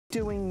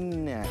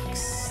doing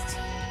next?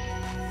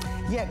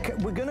 Yeah,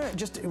 we're gonna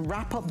just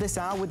wrap up this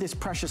hour with this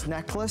precious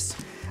necklace.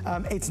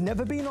 It's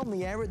never been on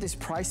the air at this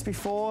price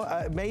before.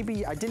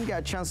 Maybe I didn't get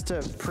a chance to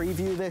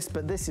preview this,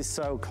 but this is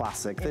so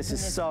classic. This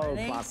is so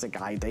classic,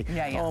 Heidi.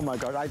 Yeah. Oh my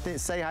God,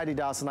 say Heidi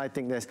Daus and I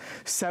think this.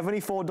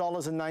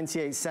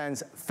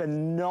 $74.98,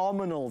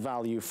 phenomenal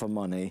value for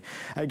money.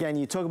 Again,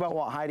 you talk about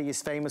what Heidi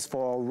is famous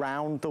for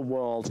around the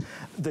world.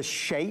 The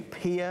shape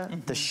here,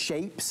 the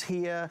shapes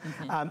here,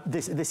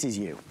 this is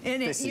you.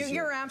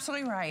 You're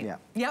absolutely right. Yeah.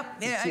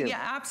 Yep, yeah,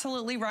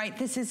 absolutely right.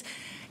 This is,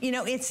 you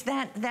know, it's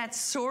that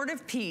sort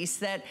of piece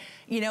that,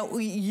 you know,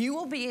 you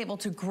will be able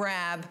to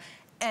grab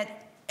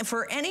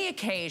for any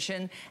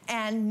occasion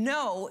and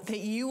know that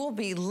you will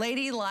be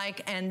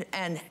ladylike and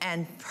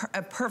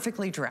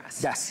perfectly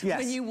dressed. Yes.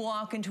 When you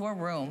walk into a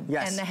room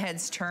and the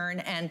heads turn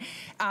and,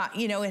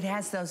 you know, it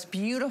has those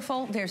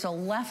beautiful, there's a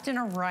left and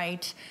a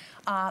right.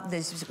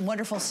 There's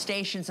wonderful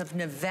stations of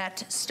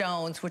Navette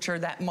stones, which are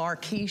that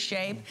marquee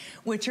shape,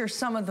 which are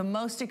some of the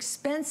most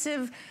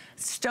expensive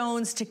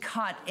stones to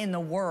cut in the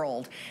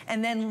world.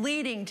 And then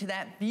leading to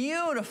that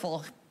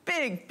beautiful,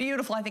 big,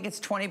 beautiful, I think it's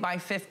 20 by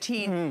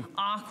 15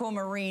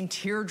 aquamarine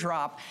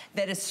teardrop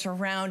that is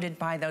surrounded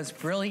by those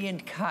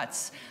brilliant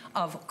cuts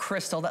of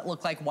crystal that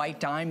look like white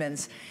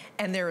diamonds.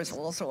 And there is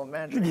also a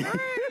magic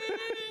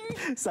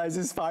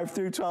Sizes 5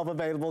 through 12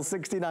 available,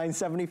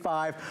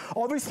 $69.75.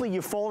 Obviously,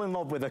 you fall in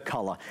love with the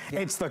color.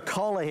 It's the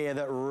color here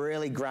that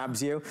really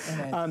grabs you.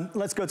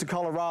 Let's go to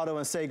Colorado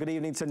and say good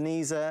evening to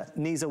Nisa.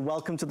 Nisa,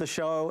 welcome to the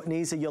show.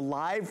 Nisa, you're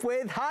live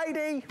with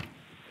Heidi.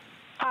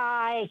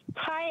 Hi.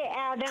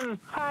 Hi, Adam.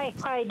 Hi,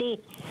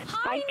 Heidi.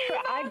 Hi,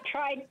 I've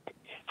tried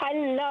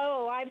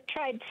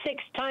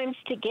 6 times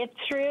to get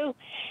through,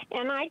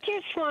 and I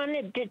just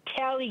wanted to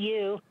tell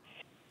you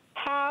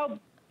how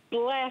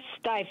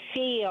blessed I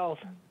feel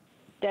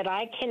that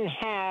I can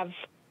have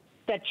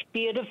such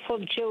beautiful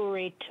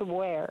jewelry to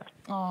wear.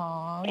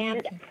 Aww,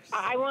 and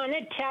I want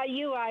to tell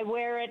you, I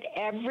wear it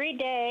every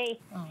day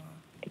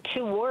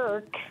to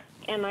work,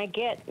 and I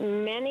get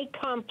many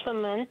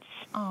compliments.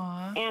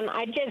 And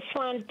I just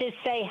wanted to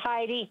say,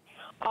 Heidi,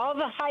 all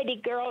the Heidi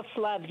girls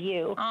love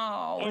you.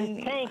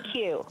 And thank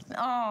you.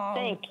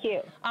 Thank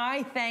you.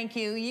 I thank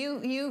you.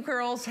 You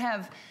girls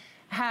have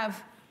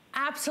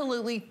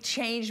absolutely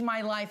changed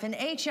my life, and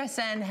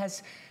HSN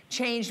has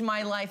changed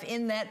my life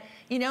in that,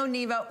 you know,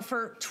 Neva,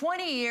 for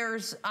 20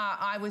 years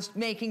I was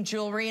making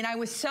jewelry and I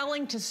was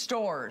selling to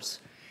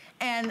stores.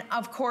 And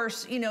of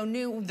course, you know,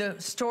 knew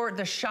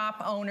the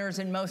shop owners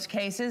in most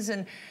cases,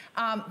 and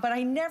but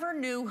I never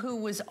knew who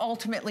was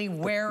ultimately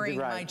wearing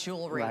my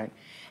jewelry.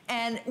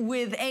 And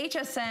with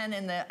HSN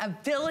and the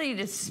ability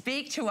to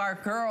speak to our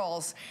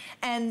girls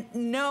and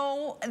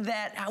know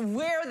that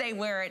where they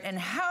wear it and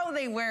how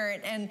they wear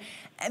it and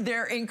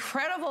their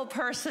incredible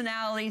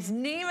personalities,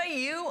 Neva,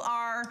 you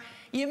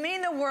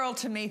mean the world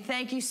to me.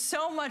 Thank you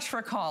so much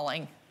for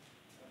calling.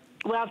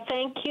 Well,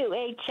 thank you,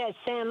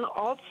 HSN,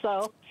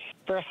 also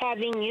for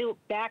having you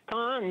back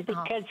on,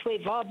 because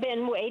we've all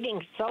been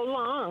waiting so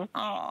long.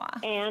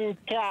 And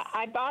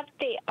I bought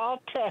the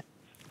Alta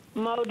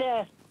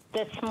Moda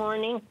this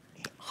morning,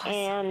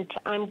 and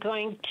I'm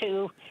going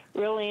to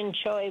really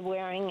enjoy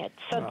wearing it.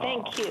 So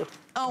thank you.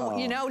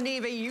 You know,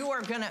 Neva,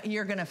 you're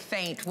gonna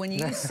faint when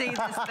you see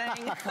this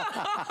thing.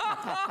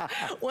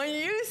 When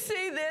you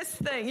see this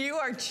thing, you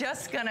are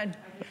just gonna.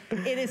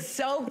 It is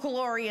so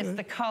glorious.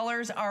 The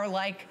colors are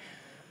like.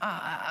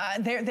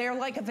 They're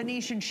like a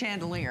Venetian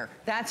chandelier.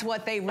 That's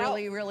what they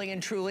really, really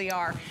and truly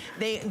are.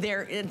 The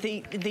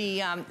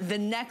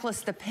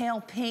necklace, the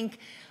pale pink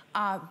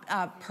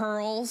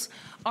pearls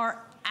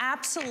are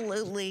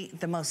absolutely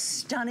the most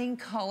stunning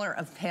color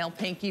of pale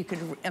pink you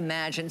could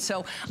imagine.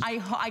 So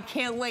I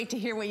can't wait to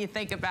hear what you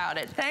think about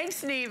it.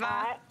 Thanks,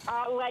 Neva.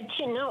 I'll let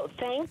you know.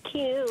 Thank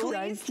you.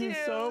 Thank you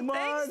so much.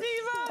 Thanks,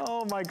 Neva.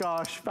 Oh my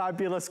gosh,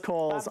 fabulous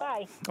calls.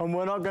 Bye-bye. And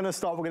we're not gonna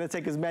stop. We're gonna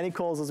take as many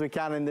calls as we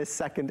can in this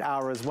second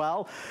hour as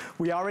well.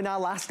 We are in our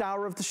last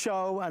hour of the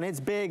show, and it's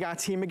big. Our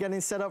team are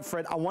getting set up for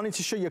it. I wanted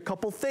to show you a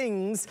couple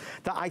things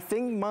that I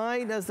think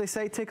might, as they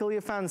say, tickle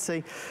your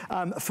fancy.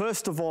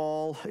 First of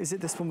all, is it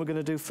this one we're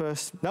gonna do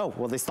first? No,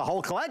 well, it's the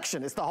whole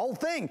collection. It's the whole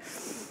thing.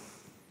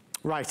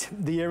 Right,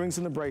 the earrings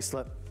and the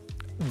bracelet.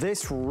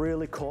 This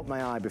really caught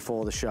my eye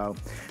before the show,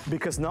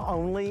 because not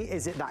only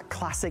is it that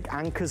classic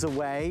anchors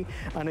away,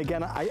 and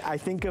again, I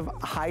think of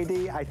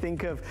Heidi, I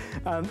think of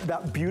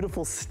that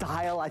beautiful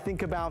style, I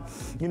think about,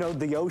 you know,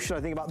 the ocean,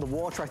 I think about the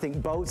water, I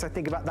think boats, I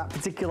think about that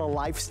particular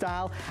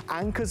lifestyle.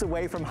 Anchors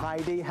away from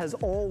Heidi has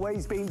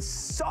always been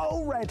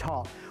so red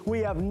hot.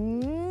 We have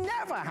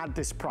never had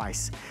this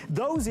price.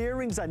 Those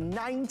earrings are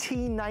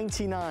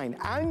 $19.99.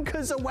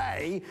 Anchors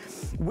away,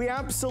 we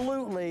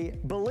absolutely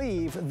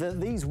believe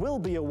that these will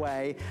be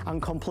away today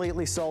and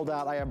completely sold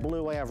out. I have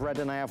blue, I have red,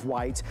 and I have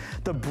white.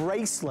 The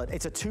bracelet,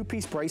 it's a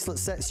two-piece bracelet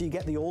set, so you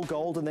get the all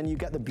gold and then you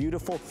get the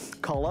beautiful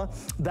color.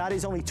 That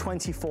is only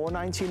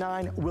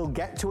 $24.99. We'll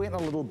get to it in a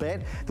little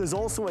bit. There's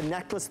also a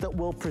necklace that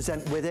we'll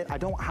present with it. I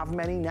don't have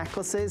many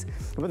necklaces,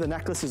 but the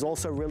necklace is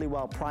also really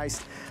well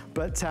priced.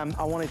 But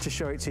I wanted to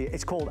show it to you.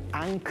 It's called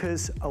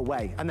Anchors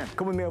Away. And then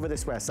come with me over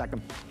this way a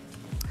second.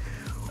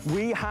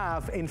 We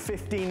have in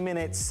 15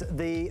 minutes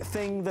the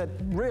thing that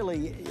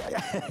really,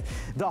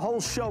 the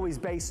whole show is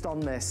based on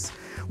this.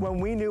 When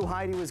we knew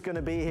Heidi was going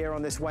to be here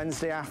on this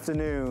Wednesday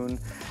afternoon,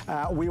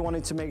 we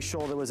wanted to make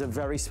sure there was a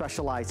very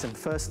special item.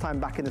 First time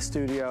back in the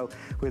studio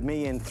with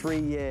me in 3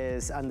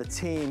 years, and the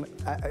team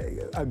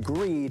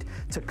agreed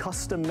to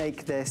custom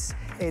make this.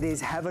 It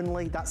is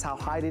heavenly. That's how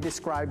Heidi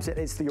describes it.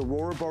 It's the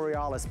Aurora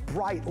Borealis,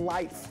 bright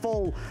light,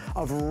 full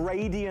of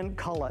radiant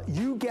color.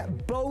 You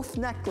get both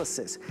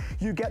necklaces.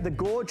 You get the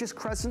gorgeous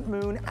crescent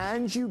moon,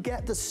 and you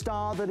get the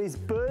star that is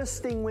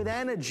bursting with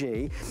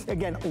energy.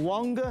 Again,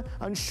 longer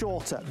and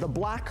shorter. The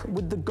black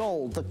with the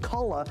gold, the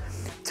color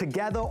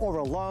together or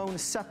alone,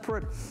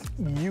 separate.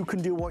 You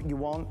can do what you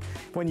want.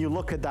 When you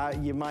look at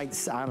that, you might,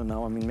 I don't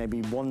know, I mean,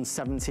 maybe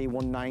 170,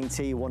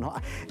 190,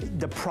 100.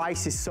 The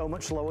price is so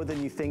much lower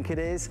than you think it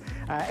is.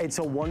 It's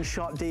a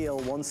one-shot deal.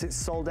 Once it's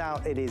sold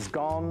out, it is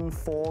gone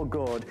for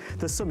good.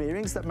 There's some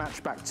earrings that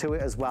match back to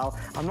it as well.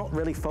 I'm not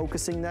really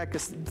focusing there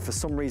because for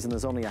some reason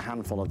there's only a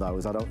handful of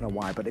those. I don't know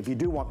why, but if you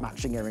do want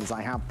matching earrings,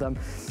 I have them.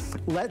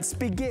 Let's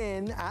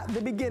begin at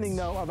the beginning,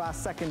 though, of our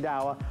second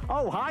hour.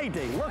 Oh,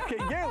 Heidi, look at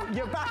you.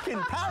 You're back in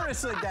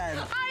Paris again.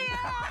 I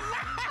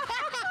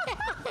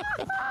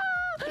am.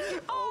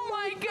 Oh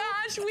my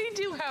gosh, we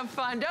do have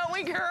fun, don't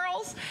we,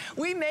 girls?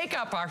 We make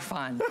up our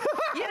fun.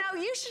 You know,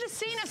 you should have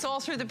seen us all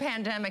through the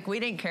pandemic. We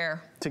didn't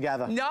care.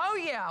 Together. No,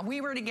 yeah, we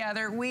were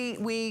together. We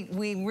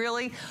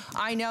really,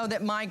 I know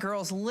that my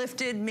girls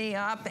lifted me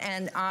up,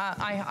 and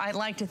I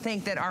like to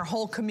think that our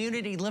whole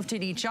community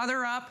lifted each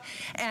other up,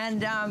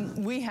 and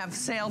we have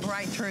sailed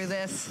right through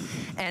this,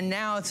 and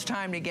now it's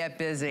time to get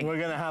busy. We're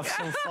gonna have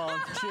some fun.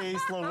 Jeez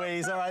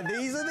Louise. All right,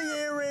 these are the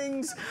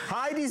earrings.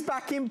 Heidi's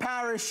back in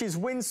Paris. She's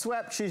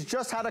windswept. She's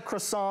just had a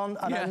croissant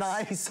and a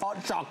nice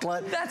hot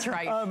chocolate. That's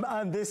right.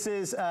 And this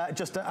is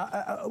just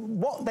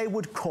what they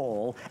would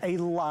call a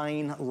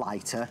line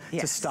lighter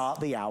to start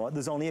the hour.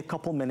 There's only a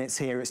couple minutes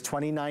here. It's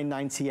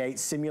 $29.98,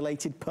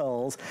 simulated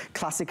pearls,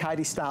 classic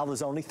Heidi style.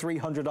 There's only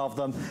 300 of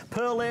them.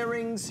 Pearl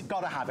earrings,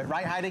 gotta have it,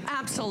 right, Heidi?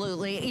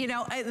 Absolutely. You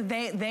know,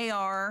 they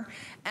are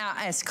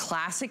as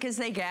classic as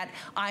they get.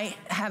 I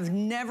have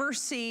never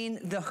seen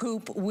the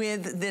hoop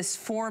with this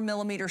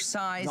 4mm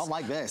size. Not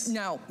like this.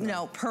 No,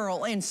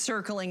 pearl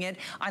encircling it.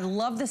 I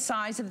love the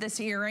size of this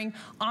earring.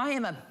 I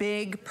am a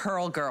big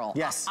pearl girl.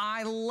 Yes.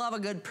 I love a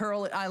good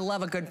pearl. I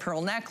love a good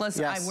pearl necklace.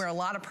 Yes. I wear a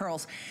lot of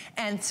pearls.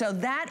 And so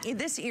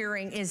this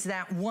earring is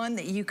that one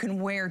that you can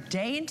wear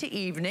day into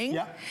evening.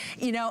 Yeah.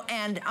 You know,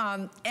 and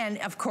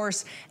of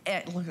course,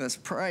 look at this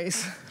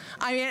price.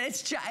 I mean,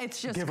 it's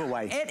just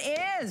giveaway. It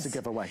is. It's a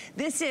giveaway.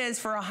 This is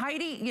for a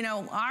Heidi. You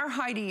know, our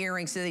Heidi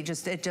earrings.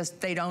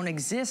 They don't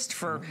exist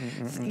for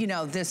you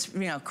know, this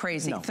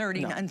crazy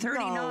 30 and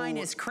 39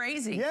 is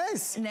crazy.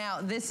 Yes. Now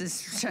this is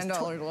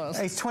 $10 less.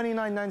 It's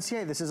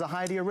 $29.98. This is a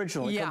Heidi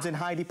original. It comes in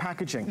Heidi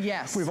packaging.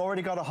 Yes. We've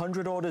already got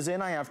 100 orders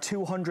in. I have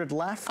 200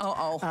 left.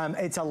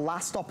 It's a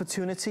last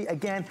opportunity.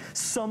 Again,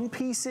 some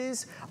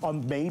pieces are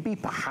maybe,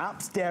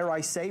 perhaps, dare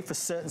I say, for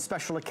certain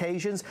special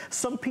occasions.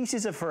 Some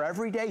pieces are for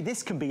every day.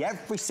 This can be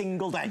every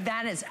single day.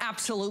 That is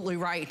absolutely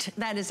right.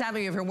 That is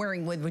absolutely, if you're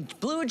wearing with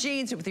blue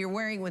jeans, if you're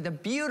wearing with a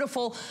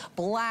beautiful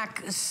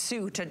black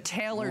suit, a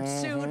tailored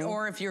suit,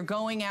 or if you're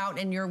going out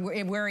and you're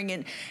wearing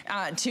it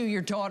to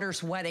your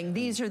daughter's wedding.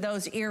 These are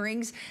those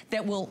earrings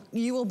that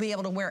you will be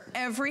able to wear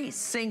every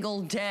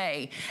single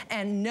day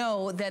and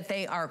know that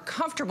they are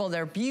comfortable,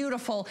 they're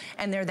beautiful,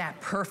 and they're that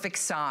perfect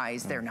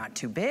size. They're not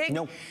too big.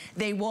 Nope.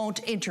 They won't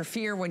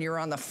interfere when you're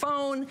on the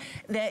phone.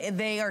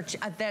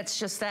 That's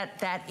just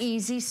that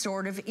easy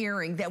sort of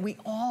earring that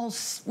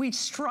we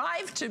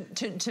strive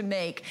to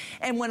make.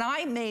 And when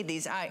I made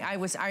these,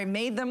 I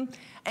made them,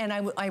 and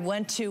I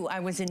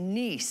was in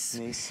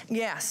Nice.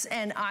 Yes,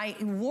 and I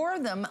wore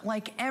them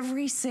like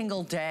every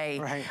single day.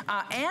 Right.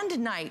 And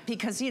night,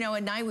 because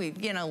at night we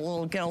get a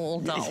little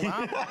dull,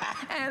 huh?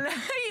 And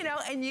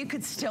and you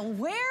could still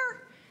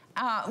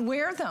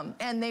wear them,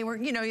 and they were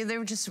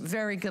just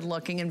very good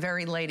looking and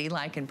very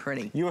ladylike and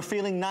pretty. You were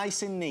feeling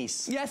nice in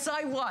Nice. Yes,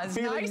 I was.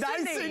 Feeling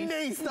nice in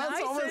Nice.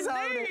 That's always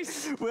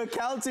happening. We're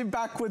counting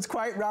backwards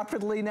quite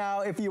rapidly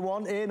now. If you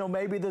want in, or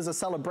maybe there's a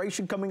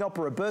celebration coming up,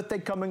 or a birthday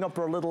coming up,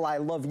 or a little I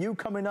love you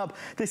coming up,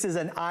 this is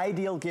an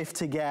ideal gift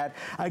to get.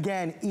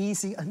 Again,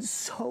 easy and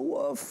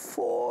so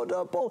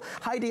affordable.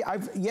 Heidi,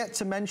 I've yet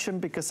to mention,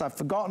 because I've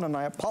forgotten and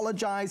I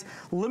apologize,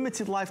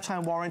 limited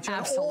lifetime warranty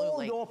on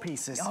all your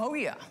pieces. Oh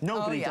yeah.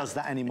 Nobody does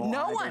that anymore.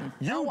 No one.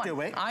 You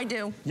do it. I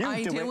do.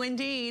 I do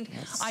indeed.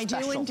 I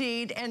do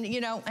indeed. And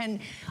and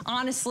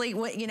honestly,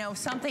 if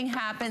something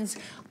happens,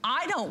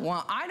 I don't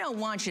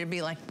want you to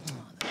be like,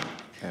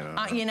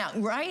 You know,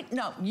 right?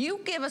 No, you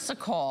give us a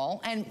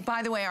call. And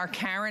by the way, our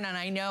Karen, and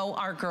I know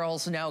our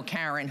girls know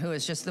Karen, who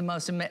is just the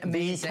most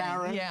amazing. The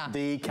Karen? Yeah.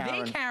 The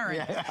Karen. The Karen.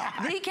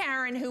 Yeah. The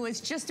Karen, who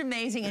is just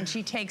amazing, and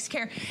she takes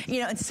care.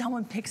 You know, and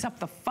someone picks up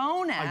the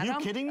phone at them. Are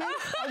you kidding me? A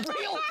real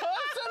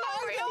person?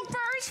 A real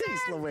person.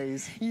 Jeez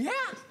Louise. Yeah.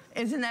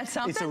 Isn't that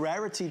something? It's a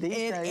rarity these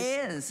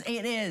days.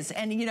 It is.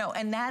 And you know,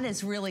 and that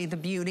is really the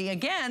beauty,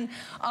 again,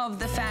 of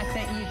the fact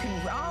that you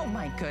can, oh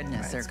my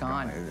goodness, they're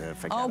gone.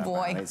 Oh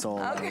boy. It's all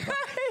over.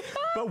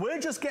 But we're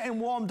just getting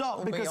warmed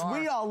up because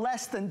we are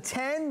less than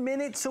 10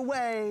 minutes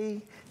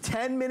away,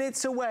 10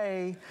 minutes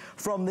away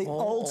from the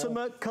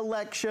ultimate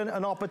collection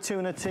and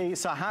opportunity.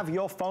 So have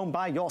your phone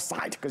by your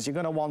side because you're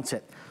going to want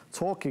it.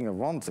 Talking of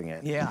wanting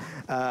it. Yeah.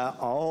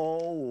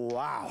 Oh,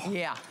 wow.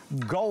 Yeah.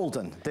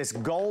 Golden. This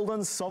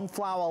golden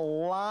sunflower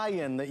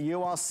lion that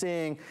you are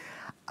seeing.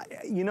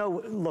 You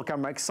know, look,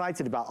 I'm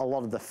excited about a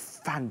lot of the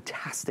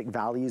fantastic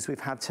values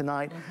we've had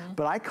tonight,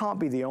 but I can't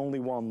be the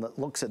only one that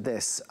looks at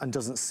this and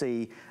doesn't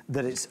see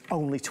that it's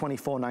only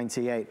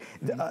 $24.98.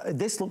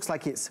 This looks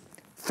like it's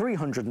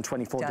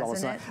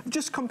 $324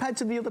 just compared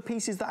to the other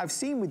pieces that I've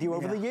seen with you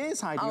over the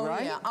years, Heidi,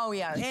 right? Yeah. Oh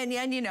yeah,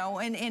 and you know,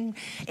 in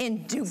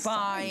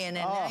Dubai and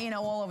you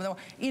know, all over the world,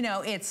 you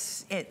know,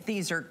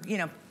 these are, you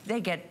know, they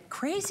get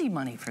crazy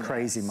money for this.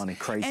 Crazy money.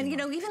 And you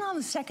know, even on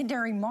the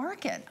secondary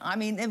market, I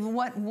mean,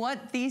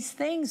 what these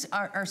things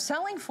are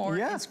selling for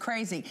is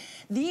crazy.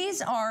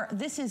 This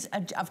is,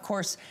 of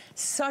course,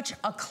 such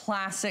a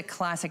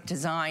classic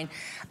design.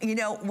 You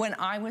know, when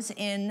I was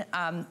in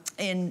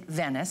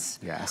Venice,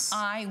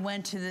 I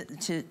went to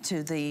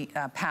the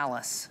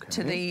palace,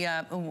 to the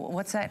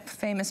what's that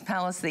famous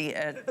palace?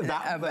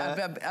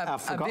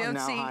 I've forgotten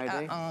now,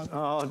 Heidi.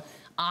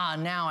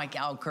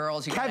 Now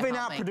girls, you Kevin,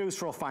 our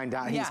producer, will find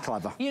out. He's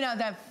clever. You know,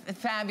 that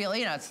fabulous,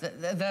 you know, it's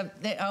the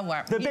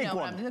big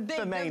one.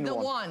 The main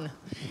one.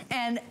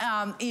 And,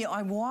 you know,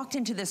 I walked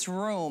into this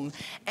room,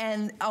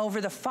 and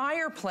over the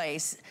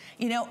fireplace,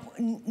 you know,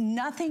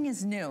 nothing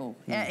is new.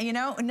 You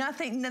know,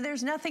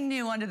 there's nothing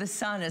new under the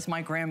sun, as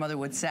my grandmother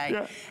would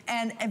say.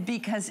 And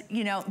because,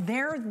 you know,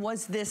 there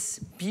was this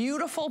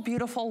beautiful,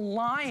 beautiful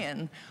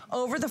lion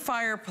over the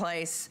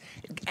fireplace,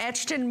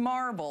 etched in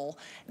marble,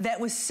 that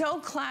was so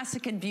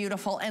classic and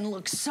beautiful and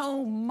looked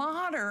so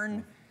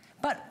modern,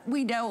 but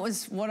we know it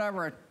was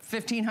whatever,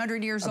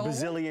 1,500 years old? A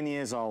bazillion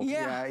years old.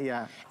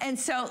 Yeah. And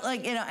so,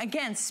 like, you know,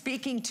 again,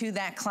 speaking to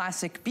that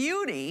classic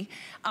beauty,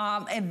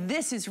 and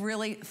this is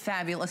really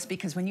fabulous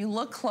because when you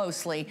look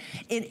closely,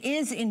 it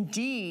is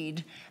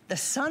indeed the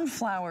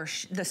sunflower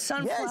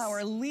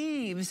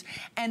leaves,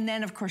 and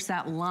then, of course,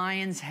 that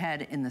lion's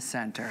head in the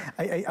center.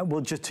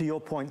 Well, just to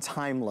your point,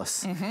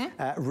 timeless.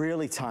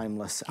 Really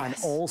timeless. And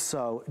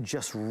also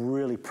just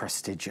really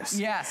prestigious.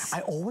 Yes.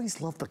 I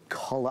always love the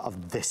color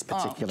of this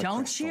particular don't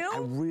crystal. you? I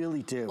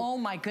really do. Oh,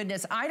 my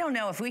goodness. I don't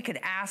know if we could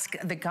ask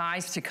the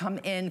guys to come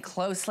in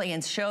closely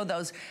and show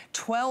those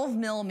 12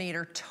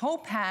 millimeter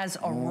topaz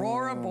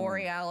aurora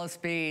borealis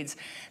beads.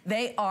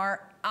 They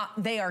are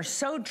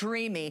so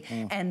dreamy,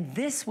 and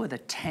this with a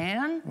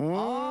tan,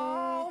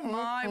 oh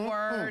my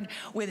word,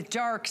 with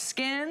dark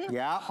skin,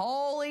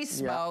 holy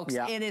smokes,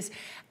 it is,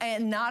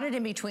 and knotted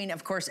in between,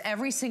 of course,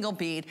 every single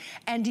bead.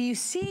 And do you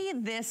see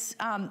this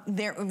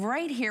there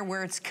right here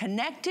where it's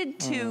connected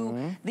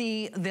to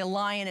the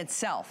lion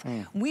itself?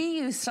 We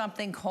use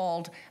something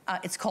called,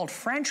 it's called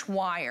French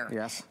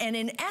wire, and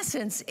in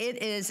essence,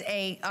 it is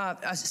a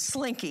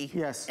slinky.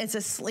 It's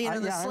a, you know,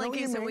 the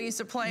slinkies that we used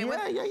to play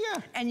with.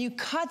 And you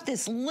cut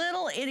this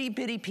little itty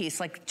bitty piece,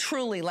 like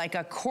truly like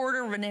a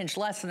quarter of an inch,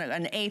 less than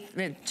an eighth,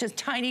 just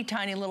tiny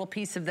little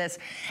piece of this.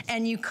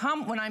 And you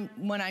come, when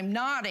I'm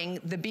knotting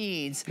the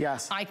beads,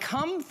 I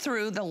come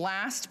through the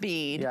last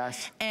bead,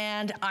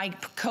 and I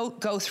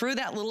go through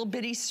that little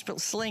bitty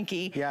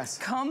slinky,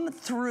 come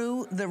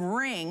through the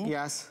ring,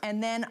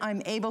 and then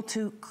I'm able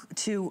to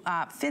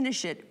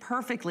finish it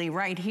perfectly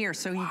right here.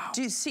 So you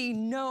do see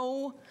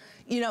no,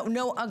 you know,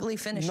 no ugly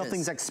finishes.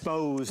 Nothing's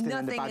exposed.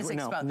 Nothing is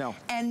exposed. No.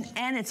 And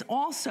it's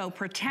also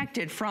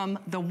protected from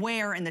the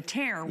wear and the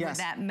tear with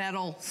that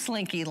metal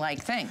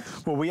slinky-like thing.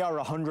 Well, we are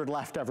 100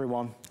 left,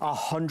 everyone.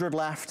 100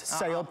 left.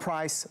 Sale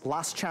price.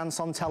 Last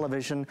chance on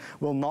television.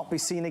 Will not be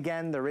seen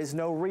again. There is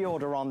no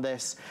reorder on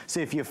this.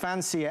 So if you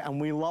fancy it, and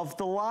we love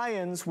the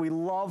lions. We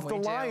love the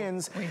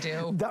lions. We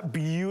do. That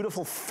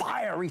beautiful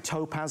fiery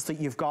topaz that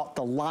you've got.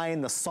 The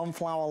lion, the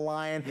sunflower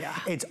lion.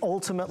 It's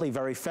ultimately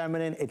very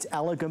feminine. It's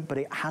elegant, but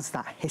it has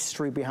that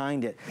history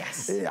behind it.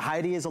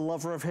 Heidi is a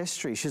lover of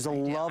history. She's a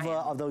lover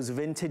of those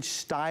vintage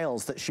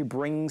styles that she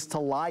brings to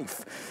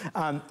life.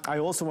 I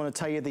also want to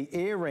tell you the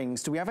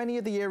earrings. Do we have any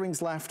of the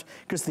earrings left?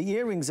 Because the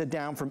earrings are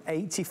down from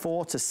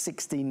 $84 to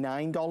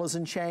 $69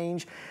 and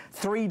change.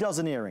 3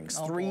 dozen earrings.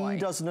 3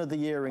 dozen of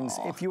the earrings.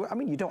 If you, I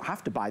mean, you don't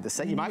have to buy the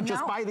set. You might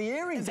just buy the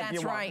earrings if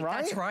you want,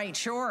 right? That's right.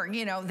 Sure.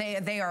 You know,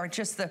 they are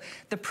just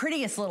the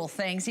prettiest little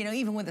things. You know,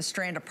 even with a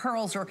strand of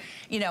pearls, or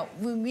you know,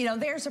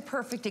 there's a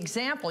perfect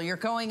example. You're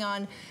going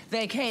going on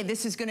vacay,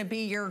 this is gonna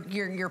be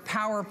your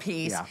power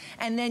piece. Yeah.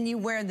 And then you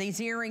wear these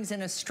earrings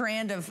in a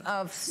strand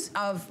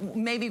of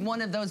maybe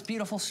one of those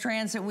beautiful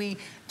strands that we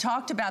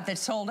talked about that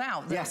sold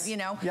out. Yes. You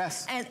know?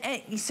 Yes.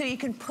 And so you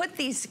can put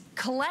these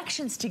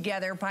collections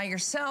together by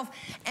yourself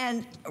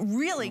and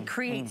really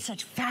create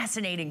such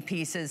fascinating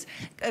pieces,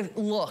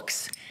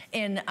 looks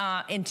in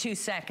 2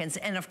 seconds.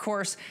 And of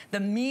course, the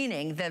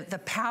meaning,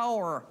 the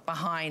power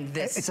behind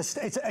this.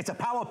 It's a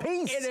power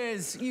piece. It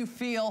is. You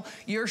feel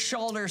your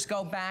shoulders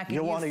go back. And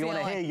you want to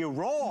hear you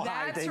roar,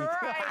 That's Heidi.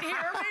 right. Hear me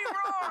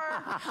roar.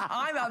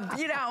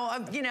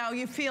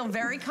 You feel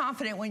very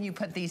confident when you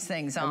put these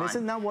things on. And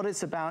isn't that what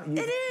it's about?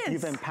 It is.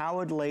 You've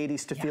empowered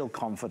ladies to feel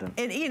confident.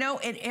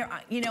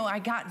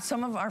 I got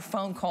some of our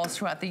phone calls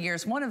throughout the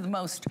years. One of the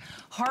most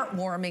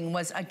heartwarming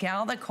was a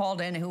gal that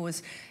called in who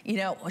was,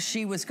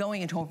 she was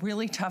going into a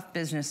really tough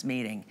business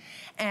meeting.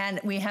 And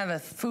we have a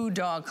food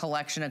dog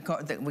collection,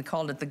 we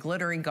called it the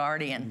Glittering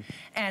Guardian.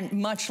 And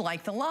much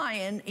like the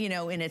lion,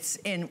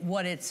 in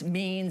what it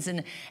means.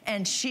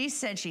 And she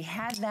said she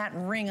had that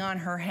ring on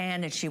her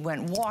hand and she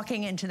went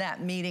walking into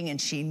that meeting and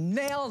she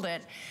nailed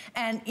it.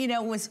 And,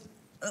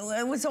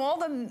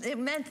 it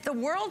meant the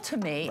world to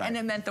me, right. And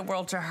it meant the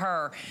world to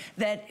her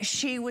that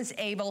she was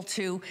able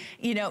to,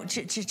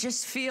 to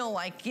just feel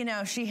like,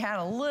 she had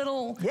a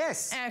little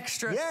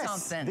extra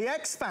something. The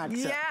X Factor.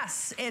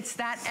 Yes, it's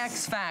that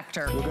X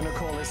Factor. We're going to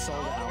call it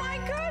sold out. Oh my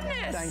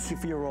goodness. Thank you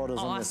for your orders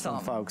on this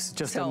one, folks.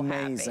 Just so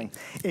amazing.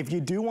 Happy. If you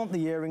do want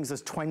the earrings,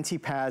 there's 20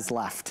 pairs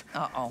left.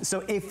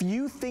 So if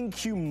you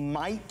think you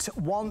might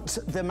want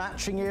the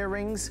matching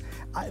earrings,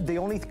 the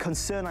only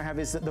concern I have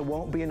is that there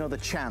won't be another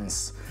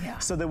chance. Yeah.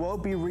 So they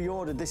won't be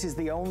reordered. This is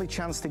the only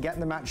chance to get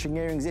the matching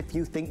earrings if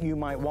you think you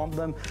might want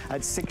them at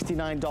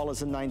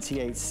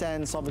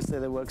 $69.98. Obviously,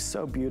 they work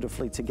so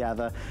beautifully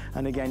together.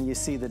 And again, you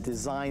see the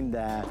design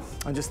there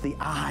and just the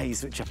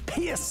eyes, which are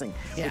piercing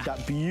with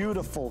that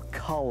beautiful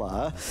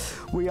color.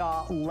 We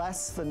are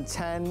less than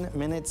 10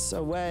 minutes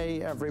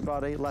away,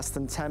 everybody. Less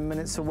than 10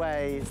 minutes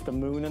away. It's the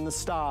moon and the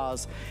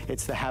stars.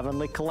 It's the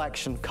Heavenly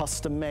Collection,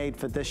 custom made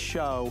for this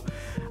show.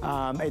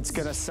 It's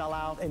going to sell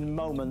out in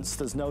moments.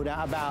 There's no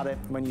doubt about it.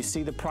 When you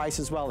see the price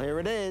as well, here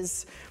it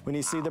is. When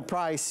you see the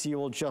price, you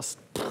will just...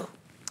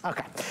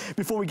 Okay,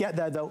 before we get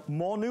there though,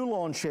 more new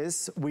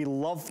launches. We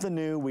love the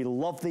new, we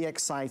love the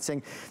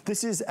exciting.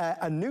 This is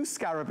a new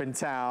scarab in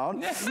town.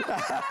 This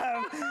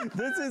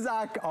is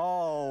our,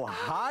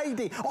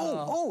 Heidi.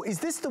 Is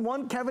this the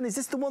one, Kevin, is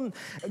this the one?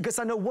 Because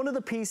I know one of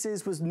the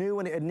pieces was new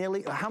and it had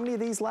nearly, how many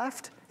of these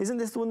left? Isn't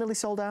this the one nearly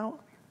sold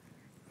out?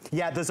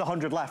 Yeah, there's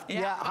 100 left.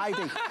 Yeah,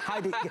 Heidi,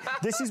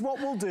 this is what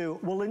we'll do.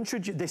 We'll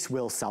introduce, this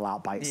will sell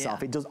out by itself.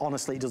 Yeah. It does,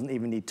 honestly, it doesn't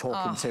even need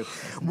talking to.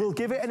 We'll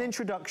give it an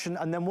introduction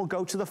and then we'll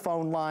go to the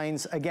phone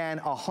lines. Again,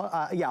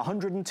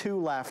 102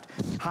 left.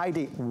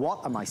 Heidi,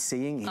 what am I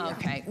seeing here?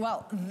 Okay,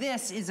 well,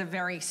 this is a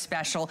very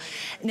special.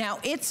 Now,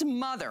 its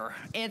mother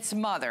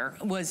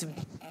was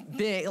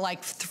big,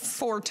 like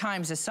 4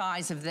 times the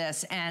size of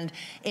this, and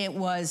it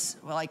was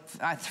like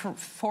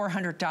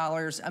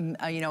 $400, a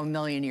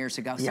million years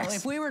ago. So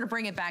if we were to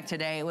bring it back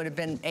today, it would have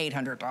been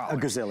 $800. A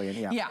gazillion,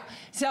 yeah. Yeah.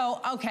 So,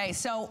 okay,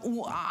 so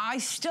I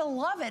still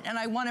love it, and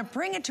I want to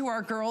bring it to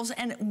our girls,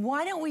 and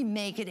why don't we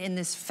make it in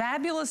this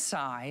fabulous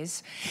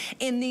size,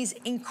 in these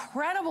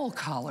incredible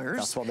colors.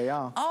 That's what they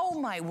are. Oh,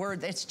 my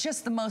word. It's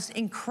just the most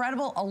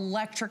incredible,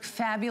 electric,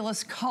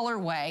 fabulous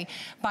colorway.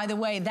 By the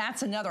way,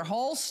 that's another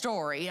whole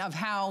story of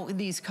how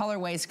these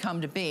colorways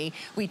come to be.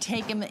 We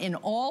take them in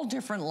all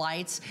different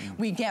lights.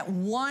 We get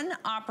one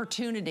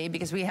opportunity,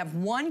 because we have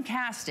one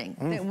casting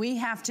that we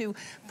have to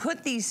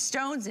put these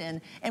stones in,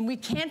 and we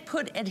can't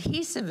put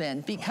adhesive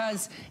in,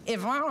 because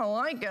if I don't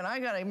like it, I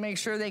gotta make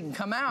sure they can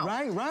come out.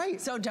 Right.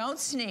 So don't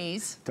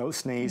sneeze. Don't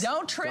sneeze.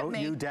 Don't trip me.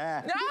 Don't you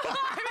dare. No,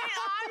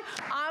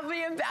 I'll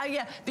be,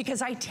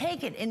 because I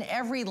take it in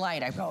every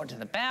light. I go into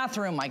the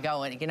bathroom, I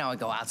go, I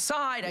go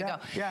outside,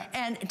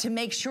 and to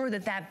make sure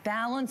that that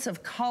balance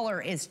of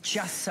color is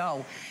just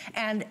so.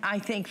 And I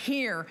think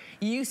here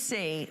you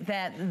see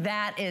that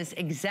that is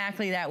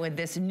exactly that with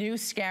this new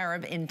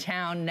scarab in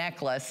town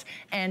necklace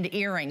and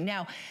earring.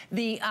 Now,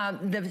 the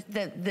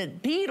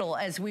beetle,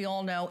 as we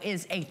all know,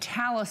 is a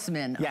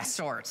talisman of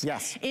sorts.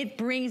 Yes.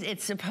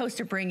 It's supposed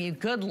to bring you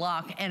good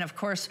luck, and of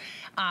course,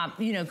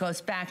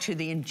 goes back to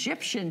the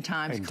Egyptian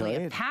times,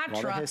 Cleopatra.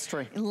 A lot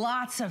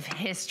of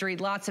history.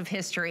 Lots of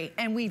history.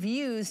 And we've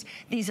used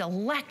these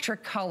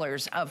electric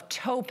colors of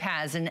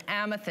topaz and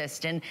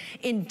amethyst and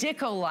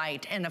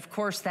indicolite, and of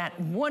course that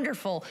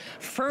wonderful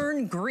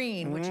fern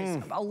green, which is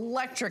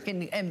electric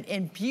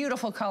and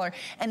beautiful color.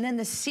 And then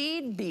the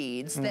seed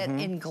beads that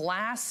in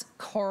glass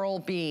coral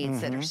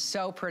beads that are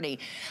so pretty.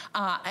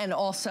 And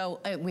also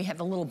we have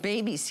the little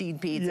baby seed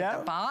beads at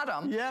the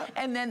bottom.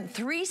 And then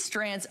 3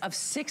 strands of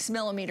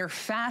 6mm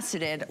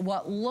faceted,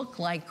 what look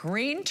like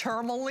green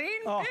tourmaline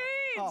beads.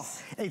 Oh,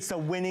 it's a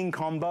winning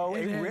combo.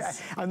 It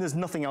is. And there's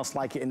nothing else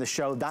like it in the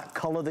show. That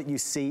color that you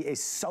see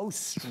is so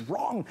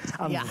strong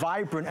and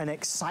vibrant and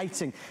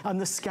exciting. And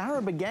the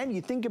scarab, again,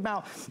 you think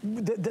about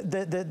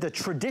the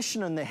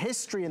tradition and the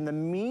history and the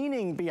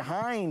meaning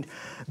behind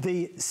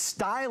the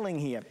styling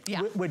here.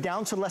 Yeah. We're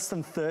down to less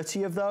than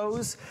 30 of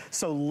those.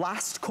 So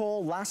last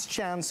call, last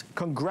chance.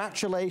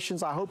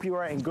 Congratulations. I hope you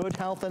are in good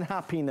health and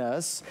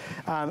happiness.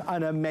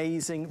 An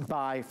amazing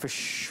buy for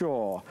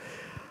sure.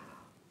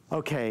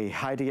 Okay,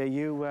 Heidi, are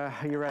you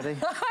ready?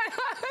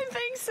 I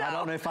think so. I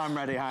don't know if I'm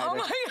ready, Heidi. Oh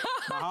my gosh.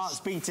 My heart's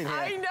beating here.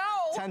 I know.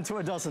 10 to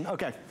a dozen.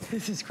 Okay.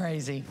 This is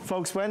crazy.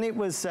 Folks, when it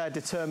was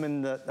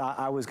determined that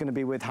I was going to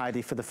be with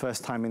Heidi for the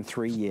first time in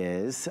 3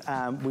 years,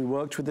 we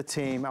worked with the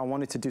team. I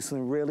wanted to do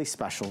something really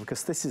special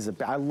because this is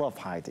I love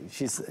Heidi.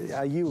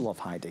 You love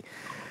Heidi.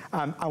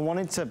 I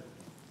wanted to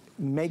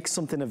make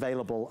something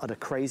available at a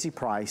crazy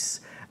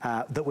price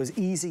that was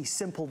easy,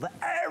 simple, that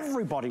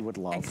everybody would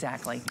love.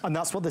 Exactly. And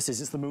that's what this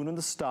is. It's the moon and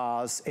the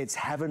stars. It's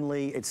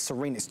heavenly. It's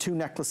serene. It's 2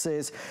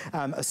 necklaces,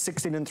 a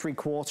 16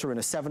 3/4 and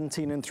a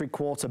 17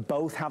 3/4.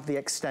 Both have the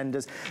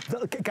extenders.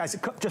 Guys,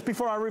 just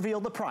before I reveal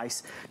the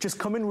price, just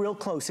come in real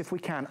close if we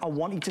can. I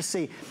want you to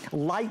see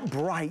light,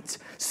 bright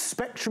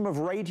spectrum of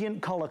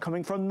radiant color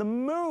coming from the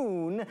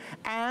moon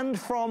and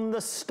from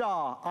the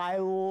star. I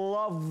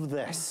love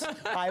this.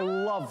 I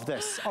love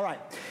this. All right.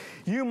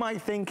 You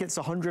might think it's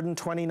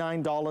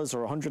 $129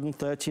 or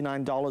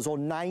 $139 or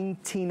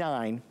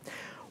 $99.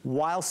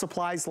 While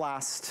supplies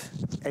last,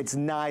 it's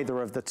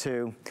neither of the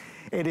two.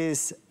 It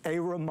is a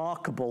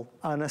remarkable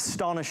and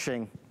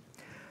astonishing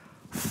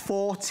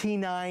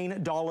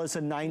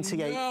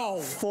 $49.98. No.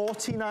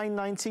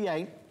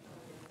 $49.98.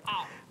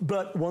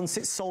 But once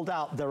it's sold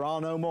out, there are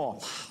no more.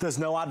 There's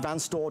no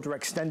advanced order,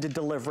 extended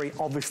delivery.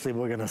 Obviously,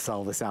 we're gonna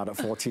sell this out at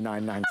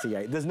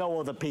 $49.98. There's no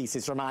other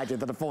pieces from Heidi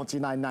that are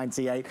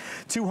 $49.98.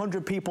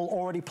 200 people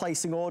already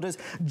placing orders.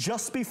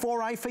 Just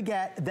before I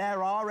forget,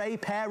 there are a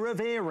pair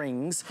of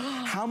earrings.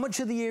 How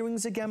much are the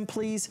earrings again,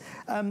 please?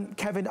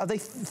 Kevin, are they,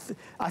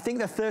 I think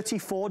they're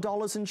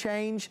 $34 and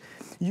change.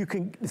 You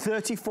can,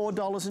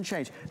 $34 and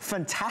change.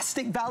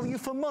 Fantastic value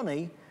for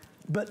money.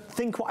 But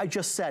think what I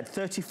just said,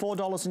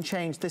 $34 and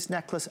change, this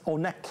necklace, or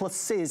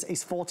necklaces,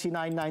 is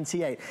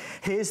 $49.98.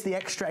 Here's the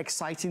extra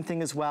exciting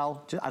thing as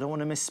well. I don't want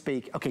to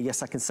misspeak. Okay,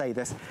 yes, I can say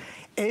this.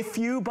 If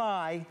you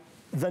buy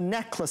the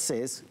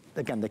necklaces,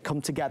 again, they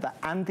come together,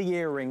 and the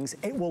earrings,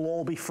 it will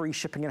all be free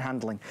shipping and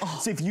handling.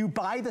 So if you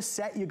buy the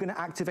set, you're going to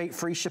activate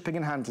free shipping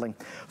and handling.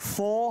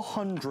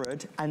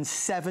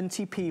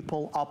 470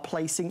 people are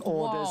placing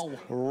orders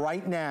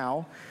right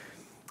now.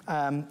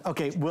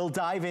 Okay, we'll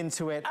dive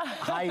into it.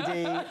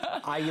 Heidi,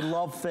 I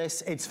love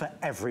this. It's for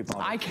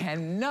everybody. I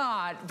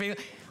cannot be.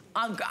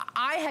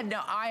 I have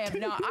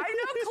no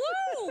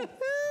clue.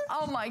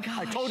 Oh my gosh.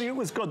 I told you it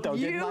was good though,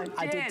 didn't I?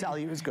 I did tell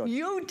you it was good.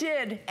 You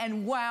did,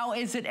 and wow,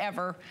 is it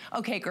ever.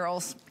 Okay,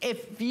 girls,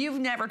 if you've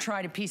never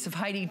tried a piece of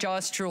Heidi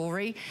Daus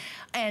jewelry,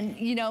 and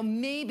you know,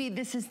 maybe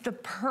this is the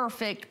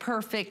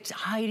perfect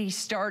Heidi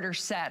starter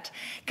set,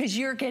 because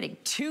you're getting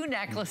 2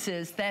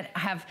 necklaces that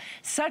have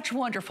such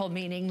wonderful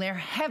meaning. They're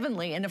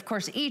heavenly, and of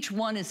course, each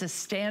one is a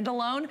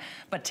standalone,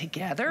 but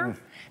together,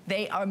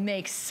 they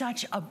make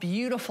such a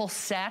beautiful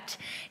set.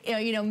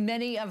 You know,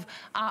 many of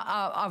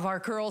our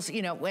girls,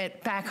 you know,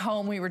 back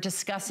home, we were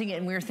discussing it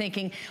and we were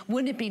thinking,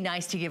 wouldn't it be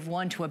nice to give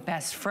one to a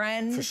best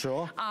friend? For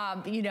sure.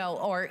 You know,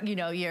 or, you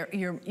know,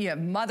 your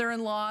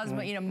mother-in-law's,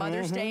 but, you know,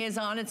 Mother's Day is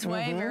on its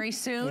way very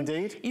soon.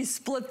 Indeed. You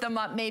split them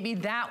up maybe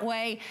that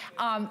way.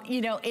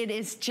 You know, it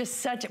is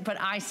just such, but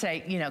I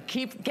say, you know,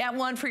 get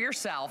one for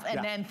yourself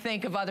and then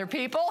think of other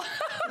people.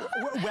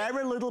 Wear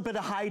a little bit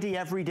of Heidi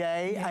every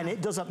day and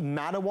it doesn't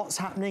matter what's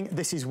happening.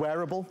 This is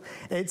wearable.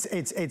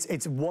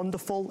 It's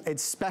wonderful.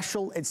 It's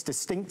special. It's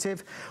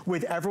distinctive.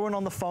 With everyone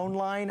on the phone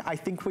line, I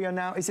think we are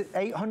now, is it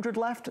 800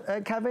 left,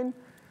 Kevin?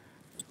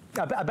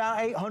 About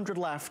 800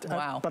 left,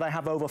 wow. But I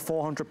have over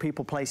 400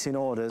 people placing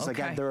orders. Okay.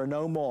 Again, there are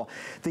no more.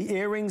 The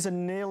earrings are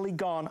nearly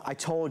gone. I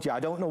told you, I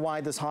don't know why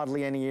there's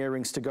hardly any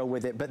earrings to go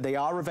with it, but they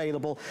are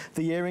available.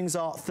 The earrings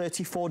are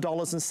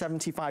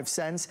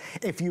 $34.75.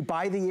 If you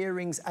buy the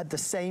earrings at the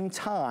same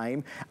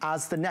time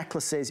as the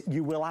necklaces,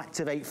 you will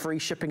activate free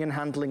shipping and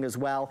handling as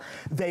well.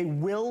 They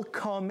will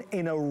come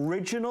in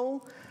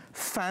original,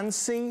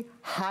 fancy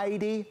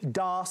Heidi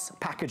Daus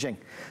packaging.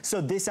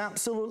 So this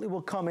absolutely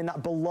will come in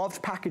that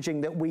beloved packaging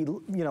that we,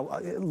 you know,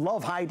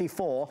 love Heidi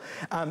for.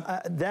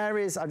 There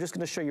is, I'm just going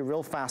to show you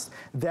real fast.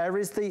 There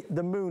is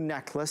the moon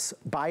necklace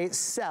by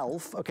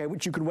itself, okay,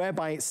 which you can wear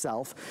by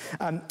itself.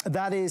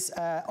 That is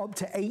up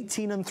to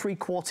 18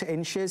 3/4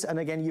 inches. And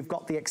again, you've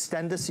got the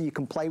extender so you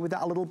can play with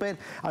that a little bit.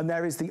 And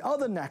there is the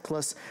other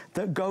necklace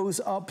that goes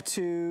up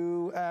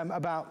to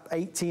about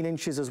 18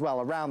 inches as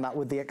well, around that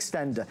with the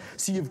extender.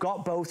 So you've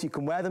got both. You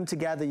can wear them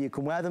together. You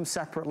can wear them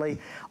separately.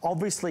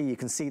 Obviously, you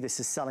can see this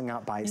is selling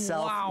out by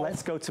itself. Wow.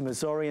 Let's go to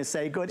Missouri and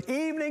say good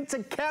evening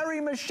to Carrie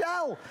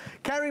Michelle.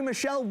 Carrie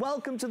Michelle,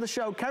 welcome to the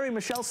show. Carrie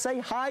Michelle, say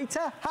hi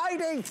to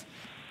Heidi.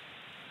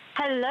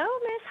 Hello,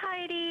 Miss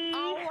Heidi.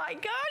 Oh my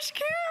gosh,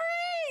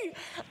 Carrie!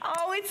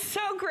 Oh, it's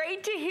so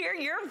great to hear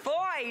your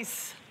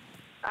voice.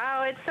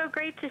 Oh, it's so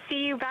great to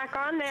see you back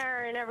on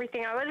there and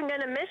everything. I wasn't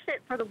going to miss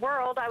it for the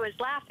world. I was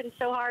laughing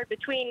so hard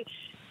between,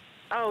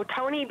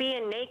 Tony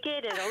being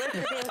naked and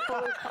Alyssa being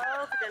fully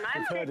clothed, and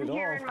I'm sitting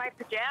here in my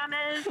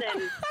pajamas,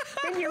 and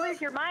then you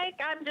lose your mic.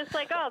 I'm just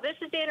like, oh, this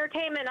is the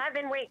entertainment I've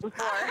been waiting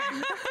for.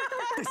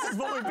 This is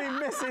what we've been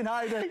missing,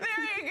 Heidi. There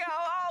you go.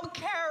 Oh,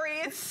 Carrie,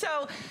 it's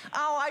so,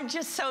 I'm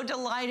just so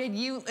delighted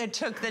you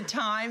took the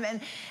time.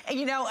 And,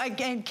 you know,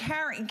 again,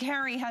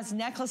 Carrie has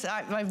necklaces.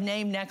 I've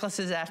named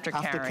necklaces after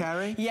Carrie. After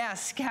Carrie?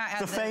 Yes.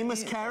 The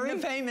famous Carrie? The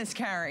famous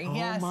Carrie, oh,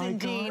 yes, my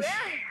indeed. Gosh.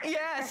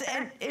 Yes,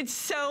 and it's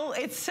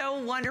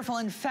so wonderful.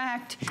 In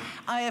fact,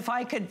 if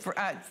I could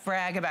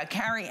brag about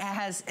Carrie,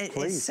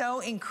 is so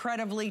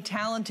incredibly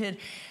talented.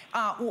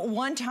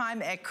 One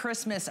time at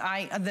Christmas,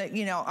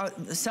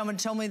 someone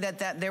told me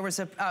that there was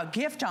a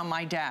gift on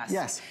my desk.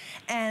 Yes.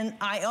 And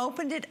I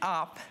opened it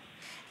up,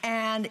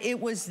 and it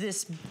was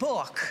this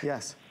book.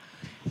 Yes.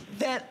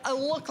 That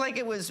looked like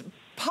it was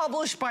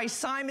published by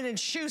Simon &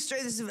 Schuster.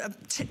 This is a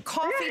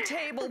coffee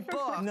table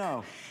book.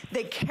 No.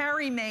 That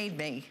Carrie made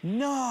me.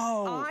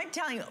 No. I'm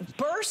telling you,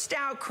 burst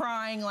out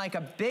crying like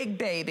a big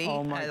baby,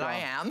 as I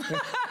am.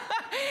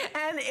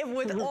 And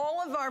with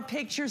all of our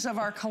pictures of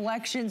our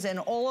collections and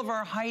all of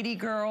our Heidi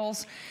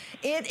girls,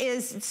 it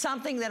is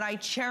something that I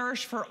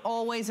cherish for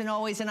always and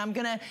always. And I'm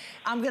gonna,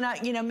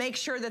 make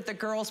sure that the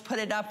girls put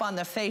it up on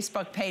the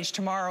Facebook page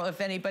tomorrow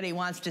if anybody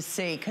wants to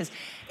see, because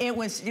it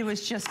was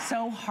just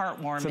so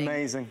heartwarming. It's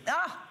amazing.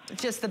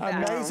 Just the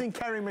best. Amazing,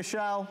 Carrie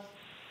Michelle.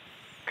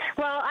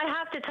 Well, I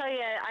have to tell you,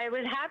 I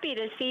was happy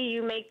to see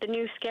you make the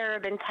new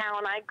Scarab in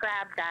town. I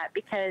grabbed that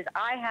because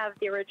I have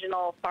the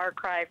original Far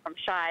Cry from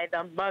Shy,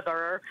 the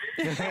mother.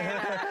 And,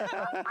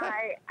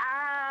 I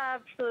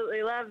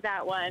absolutely love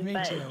that one. Me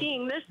but too.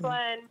 Seeing this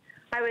one,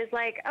 I was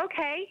like,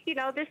 okay,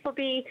 this will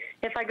be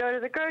if I go to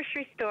the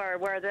grocery store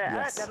where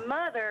the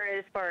mother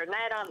is for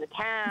Night on the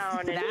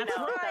Town. And, That's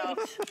right.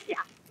 So, yeah.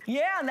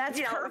 Yeah, that's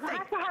perfect. You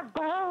have to have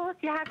both.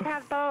 You have to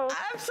have both.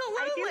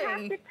 Absolutely. I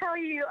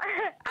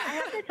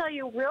have to tell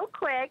you real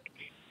quick,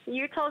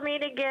 you told me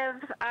to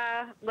give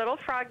little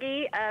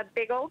Froggy a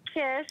big old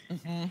kiss,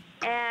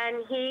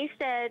 and he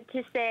said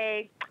to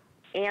say,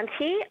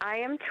 Auntie, I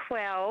am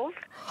 12.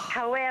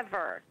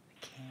 However,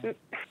 the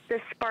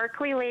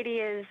sparkly lady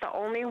is the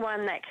only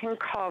one that can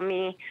call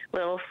me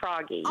little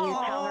Froggy. You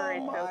tell her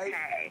it's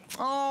okay.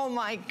 Oh,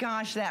 my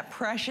gosh, that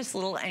precious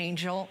little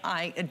angel.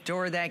 I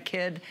adore that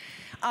kid.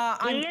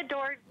 He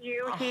adored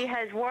you. He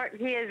has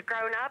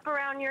grown up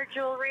around your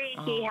jewelry.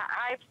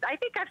 I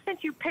think I've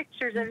sent you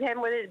pictures of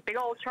him with his big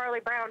old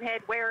Charlie Brown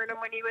head wearing them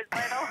when he was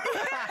little.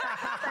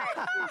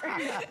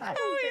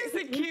 He's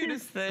the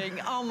cutest thing.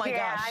 Oh my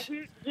gosh.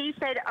 He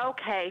said,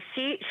 okay,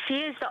 she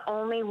is the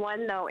only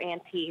one though,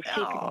 Auntie.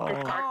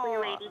 The sparkly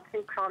lady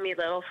can call me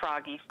little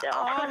Froggy still.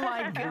 Oh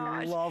my gosh.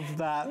 I love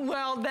that.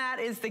 Well, that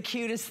is the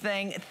cutest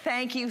thing.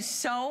 Thank you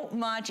so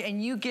much.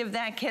 And you give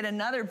that kid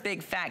another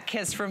big fat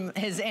kiss from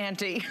his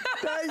auntie.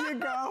 There you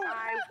go.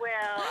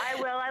 I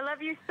will. I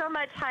love you so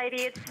much,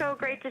 Heidi. It's so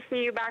great to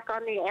see you back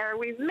on the air.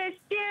 We've missed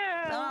you.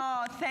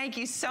 Oh, thank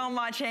you so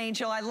much,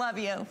 Angel. I love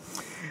you.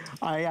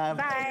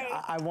 Bye.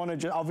 I want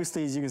to,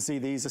 obviously, as you can see,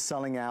 these are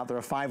selling out. There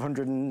are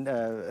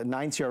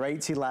 590 or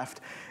 80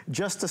 left.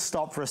 Just to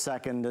stop for a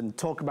second and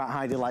talk about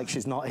Heidi like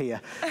she's not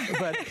here.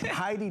 But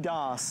Heidi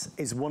Daus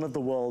is one of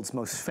the world's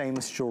most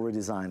famous jewelry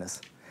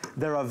designers.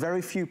 There are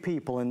very few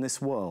people in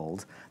this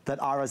world that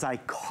are as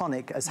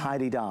iconic as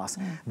Heidi Daus.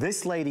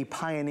 This lady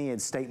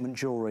pioneered statement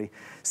jewelry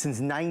since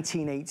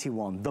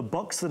 1981. The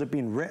books that have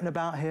been written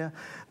about her,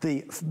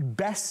 the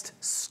best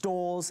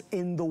stores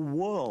in the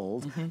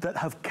world that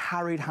have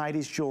carried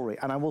Heidi's jewelry.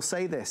 And I will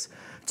say this,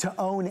 to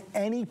own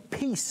any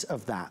piece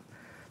of that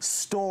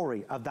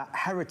story, of that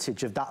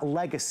heritage, of that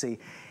legacy,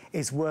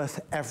 is worth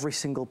every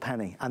single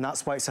penny. And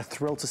that's why it's a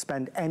thrill to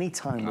spend any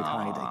time with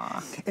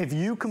Heidi. If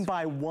you can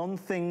buy one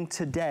thing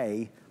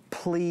today,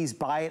 please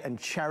buy it and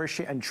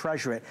cherish it and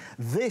treasure it.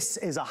 This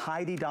is a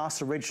Heidi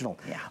Daus original.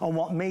 And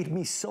what made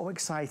me so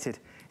excited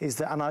is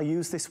that, and I'll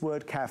use this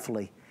word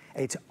carefully,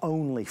 it's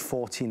only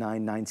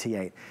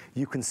 $49.98.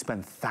 You can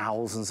spend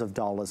thousands of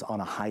dollars on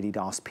a Heidi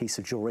Daus piece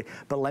of jewelry,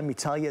 but let me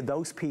tell you,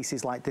 those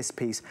pieces like this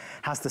piece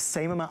has the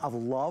same amount of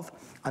love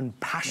and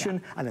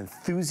passion and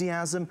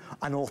enthusiasm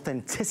and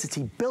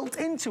authenticity built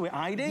into it,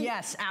 Heidi.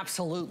 Yes,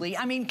 absolutely.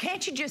 I mean,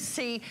 can't you just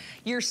see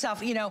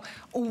yourself,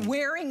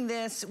 wearing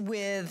this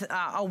with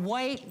a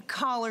white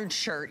collared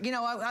shirt,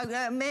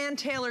 a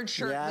man-tailored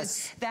shirt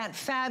with that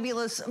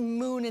fabulous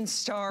moon and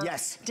star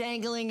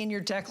dangling in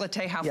your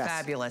décolleté. How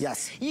fabulous.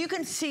 Yes. you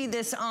can see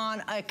this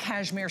on a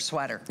cashmere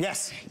sweater.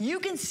 Yes. You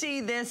can see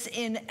this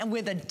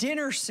with a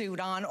dinner suit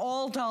on,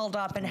 all dolled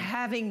up and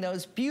having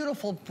those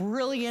beautiful,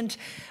 brilliant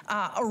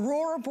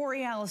aurora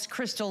borealis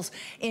crystals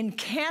in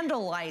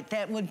candlelight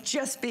that would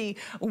just be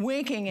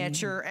winking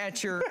at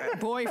your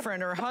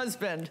boyfriend or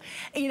husband.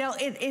 You know,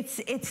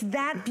 it's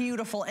that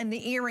beautiful. And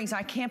the earrings,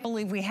 I can't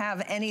believe we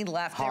have any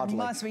left. Hardly.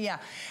 There must be, yeah.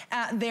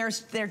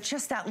 They're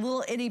just that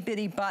little itty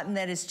bitty button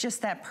that is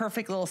just that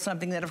perfect little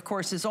something that, of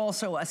course, is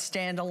also a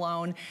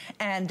standalone,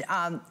 and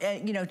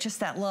you know, just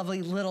that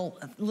lovely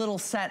little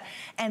set.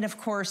 And of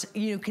course,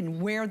 you can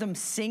wear them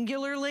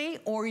singularly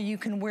or you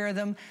can wear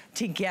them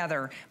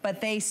together, but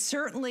they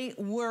certainly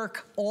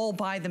work all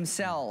by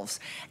themselves.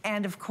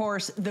 And of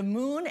course, the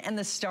moon and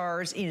the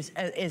stars is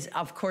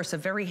of course a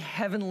very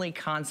heavenly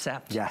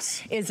concept.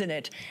 Yes. Isn't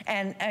it?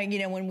 And you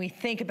know, when we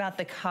think about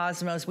the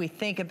cosmos, we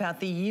think about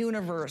the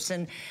universe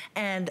and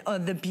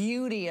the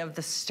beauty of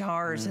the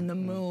stars and the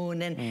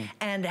moon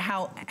and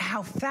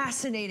how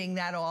fascinating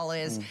that all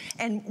is.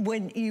 And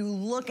when you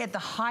look at the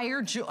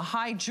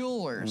high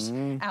jewelers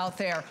out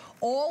there,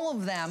 all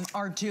of them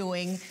are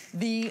doing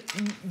the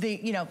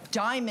you know,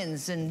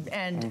 diamonds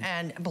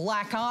and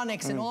black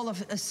onyx and all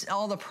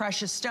the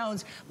precious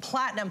stones,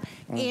 platinum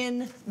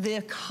in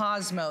the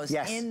cosmos,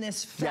 in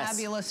this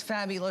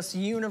fabulous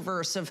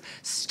universe of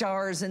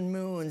stars and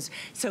moons.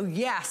 So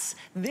yes,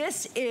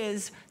 this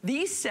is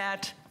the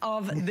set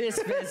of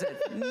this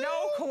visit.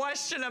 No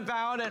question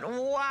about it.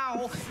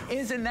 Wow,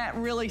 isn't that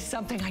really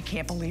something? I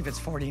can't believe it's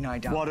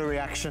 $49. What a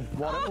reaction.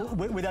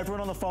 With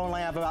everyone on the phone, I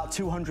have about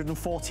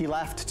 240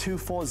 left,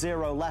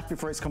 240 left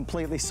before it's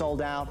completely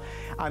sold out.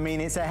 I mean,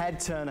 it's a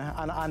head turner,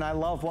 and I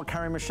love what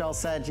Carrie Michelle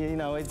said. You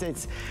know,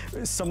 it's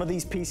some of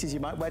these pieces you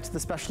might wear to the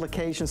special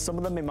occasions, some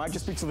of them it might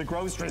just be to the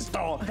grocery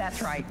store.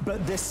 That's right.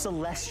 But this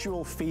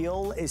celestial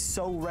feel is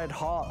so red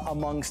hot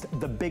amongst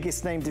the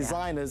biggest name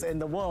designers in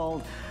the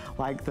world,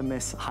 like the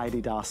Miss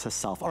Heidi Daus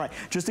herself. All right,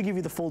 just to give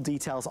you the full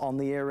details on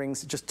the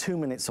earrings, just 2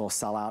 minutes or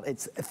sell out.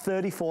 It's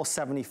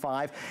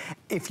 $34.75.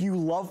 If you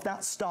love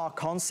that star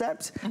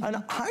concept, and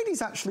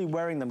Heidi's actually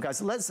wearing them,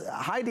 guys.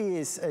 Heidi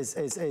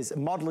is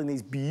modeling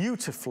these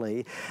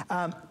beautifully.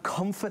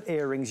 Comfort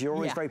earrings, you're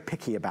always very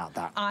picky about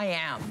that. I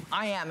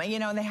am. You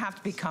know, they have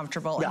to be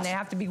comfortable and they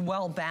have to be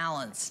well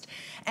balanced.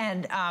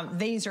 And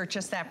these are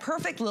just that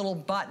perfect little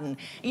button.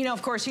 You know,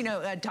 of course, you know,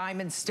 a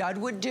diamond stud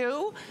would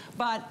do,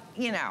 but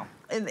you know,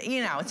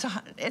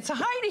 it's a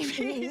Heidi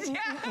piece.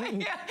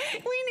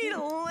 We need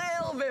a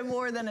little bit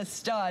more than a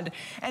stud.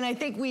 And I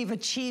think we've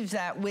achieved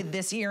that with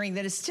this earring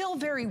that is still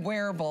very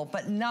wearable,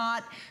 but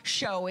not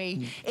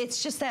showy.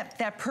 It's just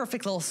that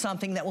perfect little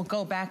something that will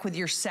go back with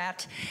your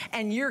set.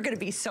 And you're gonna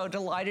be so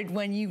delighted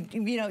when you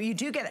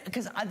do get it,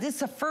 because this is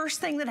the first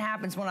thing that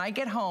happens when I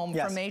get home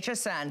from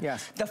HSN.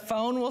 The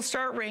phone will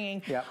start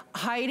ringing.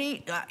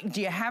 Heidi, do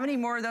you have any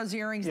more of those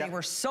earrings? They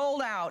were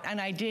sold out and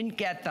I didn't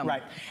get them.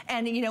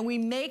 And you know, we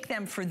make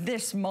them for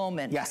this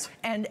moment.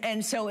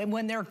 And so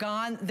when they're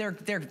gone,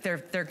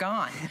 they're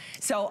gone.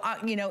 So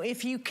you know,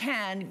 if you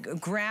can,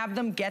 grab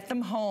them, get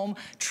them home,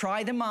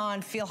 try them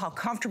on, feel how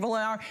comfortable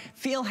they are,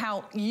 feel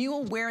how you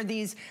will wear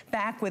these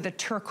back with a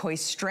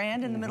turquoise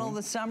strand in the middle of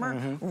the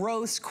summer,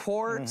 rose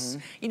quartz,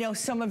 you know,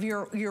 some of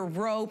your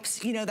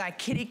ropes, you know, that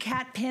kitty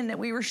cat pin that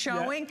we were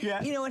showing,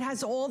 you know, it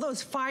has all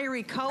those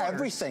fiery colors.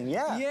 Everything,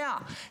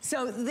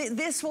 So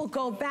this will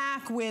go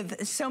back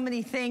with so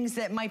many things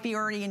that might be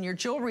already in your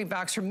jewelry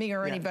box from me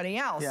or anybody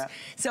else.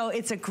 So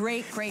it's a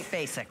great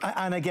basic.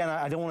 And again,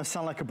 I don't want to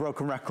sound like a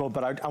broken record,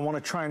 but I want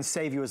to try and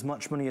save you as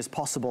much money as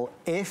possible.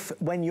 If,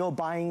 when you're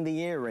buying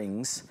the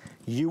earrings,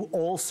 you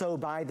also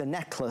buy the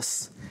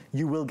necklace,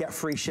 you will get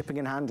free shipping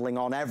and handling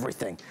on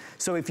everything.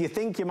 So if you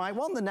think you might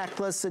want the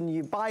necklace and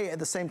you buy it at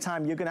the same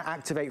time, you're going to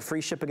activate free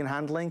shipping and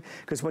handling,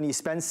 because when you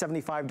spend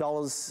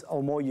 $75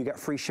 or more, you get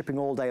free shipping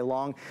all day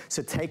long.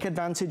 So take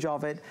advantage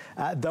of it.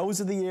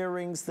 Those are the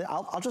earrings.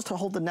 I'll just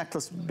hold the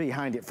necklace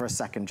behind it for a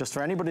second, just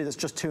for anybody that's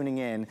just tuning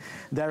in.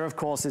 There, of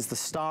course, is the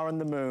star and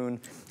the moon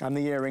and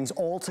the earrings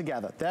all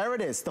together. There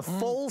it is, the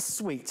full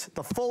suite,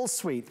 the full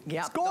suite.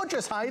 It's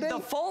gorgeous, Heidi. The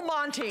full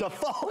Monty. The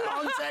full Monty.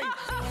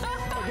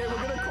 Okay, we're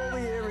going to call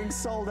the earrings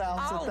sold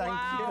out, so thank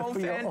you for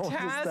your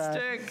orders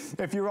there.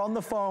 If you're on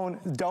the phone,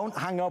 don't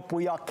hang up.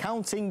 We are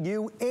counting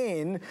you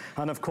in.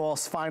 And of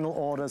course, final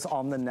orders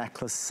on the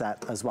necklace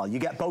set as well. You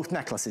get both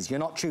necklaces. You're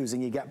not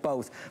choosing, you get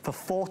both for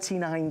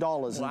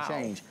 $49 and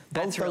change.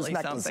 That's really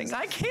something.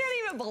 I can't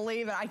even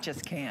believe it. I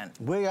just can't.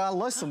 We are,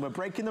 listen, we're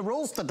breaking the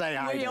rules today,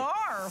 Heidi. We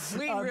are.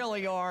 We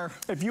really are.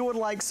 If you would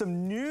like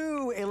some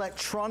new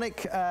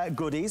electronic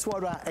goodies, what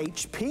about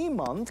HP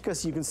month?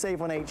 Because you can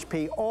save on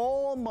HP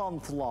all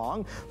month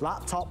long.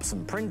 Laptops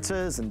and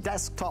printers and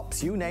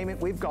desktops, you name it,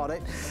 we've got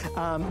it.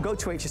 Go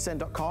to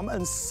hsn.com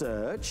and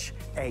search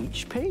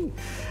HP.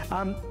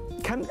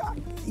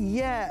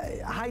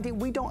 Yeah, Heidi,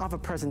 we don't have a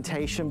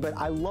presentation, but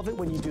I love it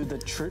when you do the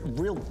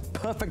real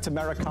perfect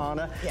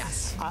Americana.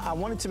 Yes. I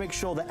wanted to make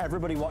sure that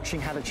everybody watching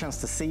had a chance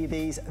to see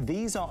these.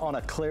 These are on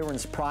a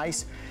clearance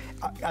price.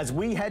 As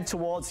we head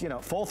towards, you know,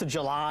 4th of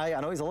July, I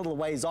know it's a little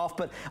ways off,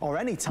 but, or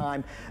any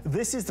time,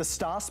 this is the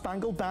Star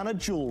Spangled Banner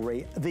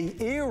jewelry. The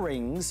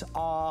earrings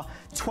are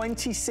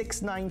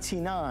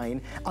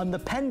 $26.99, and the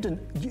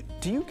pendant,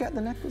 do you get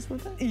the necklace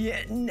with it?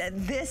 Yeah,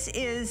 this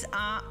is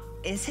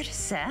it a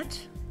set?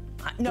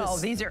 No,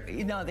 these are,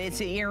 no, it's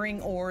the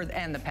earring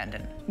and the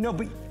pendant. No,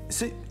 but,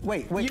 so,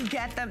 wait. You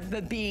get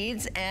the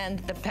beads and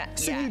the pendant.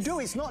 So you do,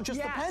 it's not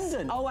just the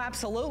pendant. Oh,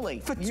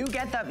 absolutely. You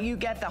get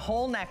the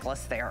whole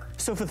necklace there.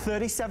 So for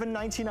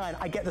 $37.99,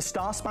 I get the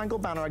Star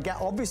Spangled Banner, I get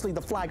obviously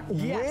the flag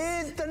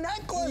with the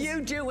necklace.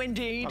 You do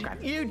indeed. Okay.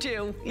 You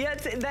do.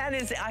 Yes, that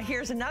is,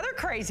 here's another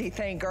crazy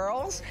thing,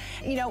 girls.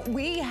 You know,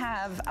 we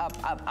have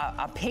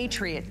a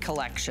Patriot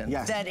collection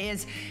that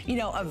is, you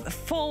know,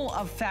 full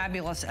of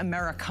fabulous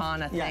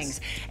Americana things.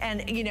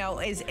 And, you know,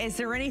 is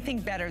there anything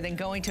better than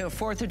going to a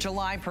 4th of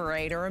July parade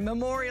or a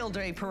Memorial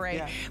Day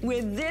parade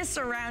with this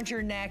around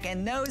your neck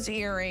and those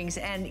earrings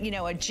and, you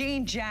know, a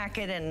jean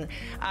jacket and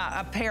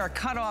a pair of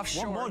cutoff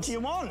shorts? What more do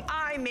you want?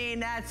 I mean,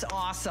 that's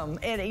awesome.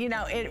 You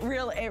know, it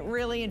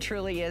really and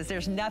truly is.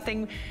 There's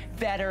nothing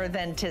better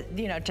than to,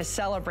 you know, to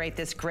celebrate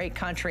this great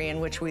country in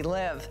which we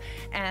live,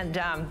 and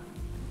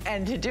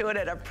to do it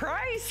at a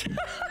price.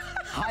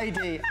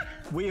 Heidi,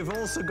 we have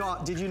also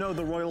got, did you know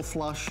the Royal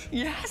Flush?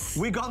 Yes.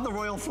 We got the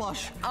Royal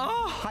Flush.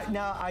 Oh.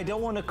 Now, I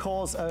don't want to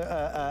cause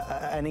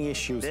any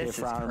issues here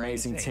for our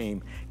amazing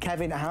team.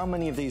 Kevin, how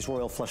many of these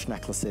Royal Flush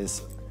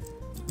necklaces?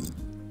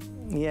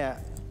 Yeah.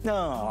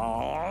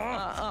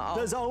 No.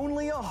 There's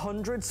only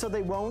 100, so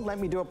they won't let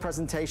me do a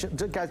presentation.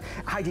 Guys,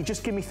 Heidi,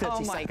 just give me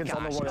 30 seconds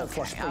on the Royal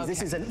Flush, please.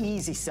 This is an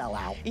easy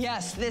sellout.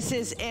 Yes, this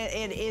is,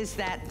 it is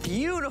that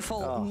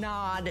beautiful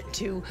nod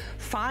to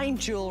fine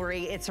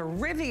jewelry. It's a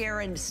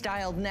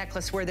Riviera-styled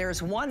necklace where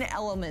there's one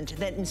element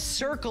that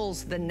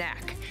encircles the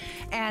neck.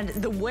 And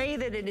the way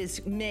that it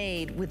is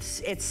made,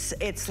 with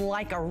it's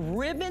like a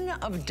ribbon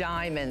of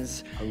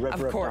diamonds. A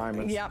river of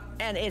diamonds. Yep,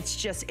 and it's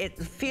just,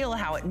 feel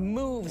how it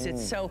moves.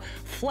 It's so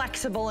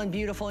flexible and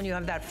beautiful, and you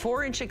have that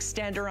 4-inch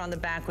extender on the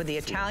back with the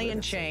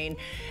Italian chain.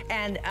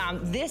 And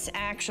this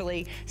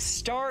actually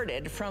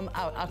started from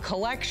a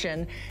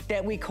collection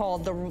that we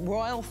called the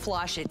Royal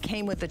Flush. It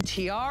came with a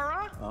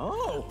tiara,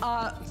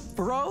 a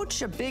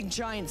brooch, a big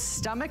giant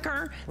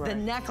stomacher, the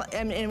necklace,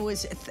 and it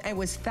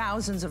was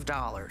thousands of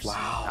dollars.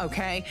 Wow.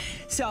 Okay,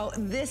 so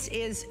this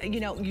is, you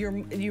know,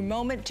 your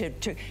moment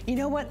to you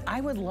know what,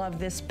 I would love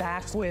this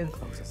back with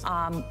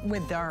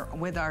our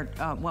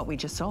what we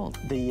just sold,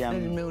 the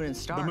Moon and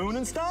Stars. The Moon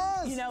and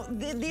Stars. You know,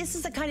 this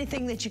is the kind of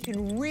thing that you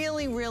can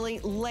really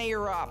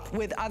layer up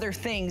with other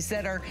things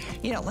that are,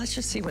 you know, let's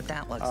just see what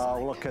that looks like.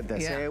 Oh, look at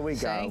this. Here we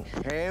go.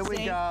 Here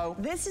we go.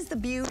 This is the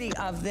beauty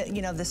of the,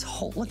 you know, this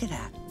whole, look at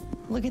that.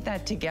 Look at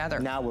that together.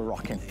 Now we're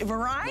rocking.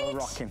 Right? We're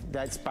rocking.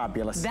 That's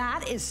fabulous.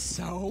 That is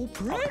so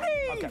pretty.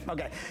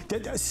 Okay.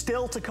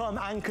 Still to come,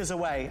 Anchors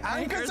Away.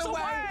 Anchors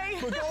away.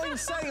 We're going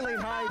sailing,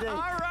 Heidi. All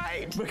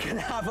right. We're going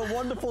to have a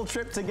wonderful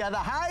trip together.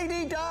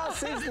 Heidi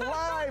Daus is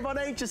live on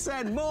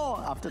HSN. More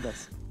after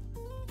this.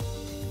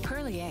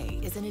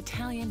 Perlier is an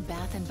Italian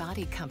bath and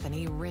body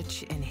company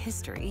rich in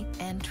history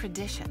and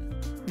tradition.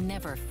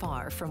 Never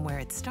far from where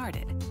it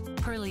started,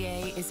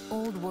 Perlier is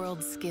old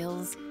world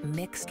skills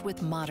mixed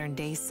with modern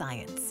day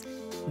science.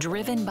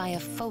 Driven by a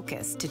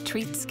focus to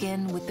treat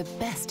skin with the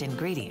best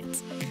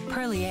ingredients,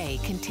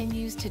 Perlier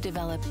continues to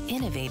develop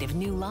innovative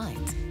new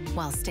lines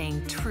while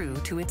staying true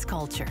to its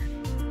culture.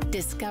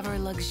 Discover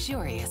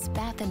luxurious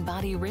bath and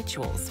body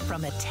rituals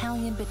from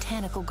Italian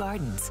botanical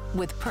gardens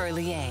with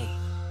Perlier.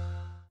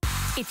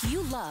 If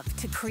you love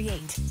to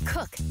create,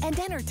 cook, and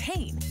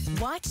entertain,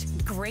 watch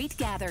Great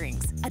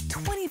Gatherings, a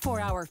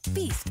 24-hour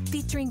feast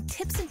featuring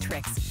tips and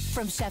tricks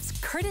from chefs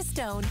Curtis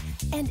Stone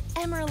and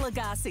Emeril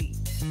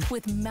Lagasse,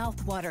 with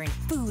mouth-watering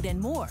food and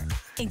more,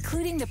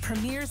 including the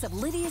premieres of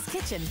Lydia's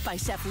Kitchen by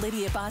Chef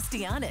Lydia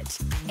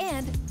Bastianich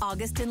and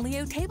August and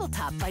Leo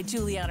Tabletop by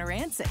Juliana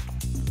Rancic.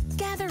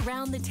 Gather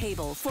round the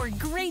table for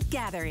Great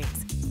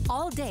Gatherings,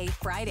 all day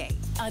Friday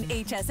on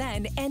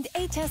HSN and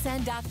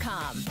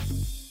hsn.com.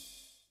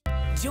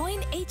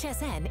 Join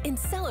HSN in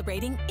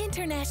celebrating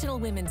International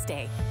Women's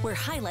Day. We're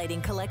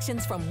highlighting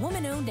collections from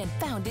woman-owned and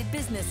founded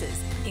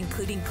businesses,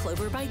 including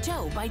Clover by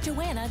Joe by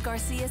Joanna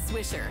Garcia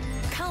Swisher,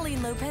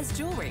 Colleen Lopez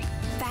Jewelry,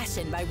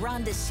 Fashion by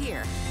Rhonda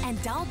Shear, and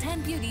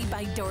Dalton Beauty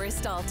by Doris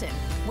Dalton.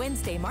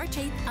 Wednesday, March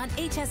 8th on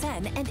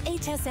HSN and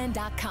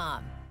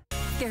hsn.com.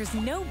 There's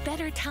no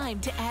better time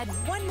to add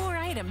one more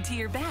item to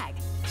your bag.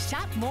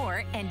 Shop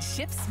more and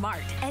ship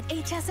smart at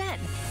HSN.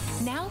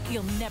 Now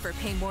you'll never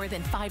pay more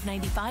than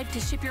 $5.95 to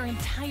ship your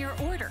entire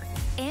order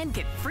and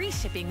get free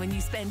shipping when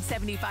you spend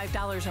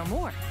 $75 or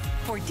more.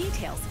 For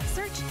details,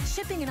 search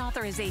shipping and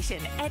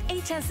authorization at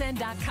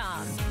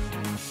hsn.com.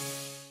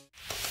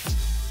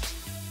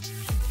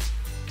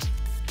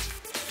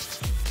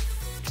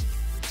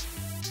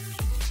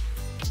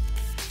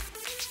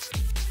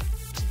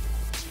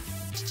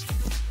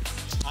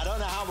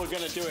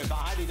 going to do it, but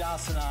Heidi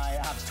Daus and I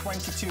have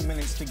 22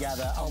 minutes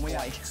together, and we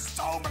have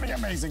so many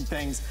amazing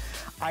things.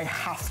 I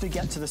have to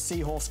get to the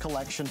Seahorse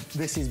collection.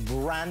 This is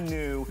brand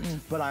new,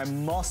 but I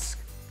must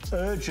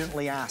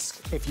urgently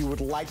ask if you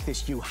would like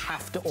this. You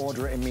have to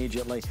order it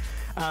immediately.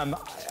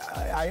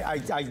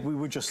 We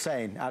were just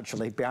saying,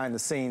 actually, behind the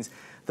scenes,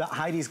 that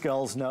Heidi's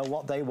girls know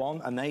what they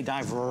want and they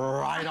dive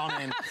right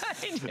on in.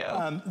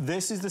 I do.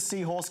 This is the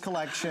Seahorse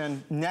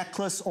collection,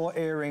 necklace or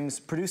earrings.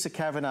 Producer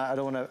Kevin, I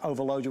don't want to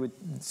overload you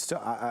with,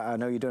 I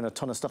know you're doing a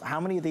ton of stuff. How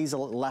many of these are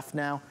left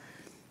now?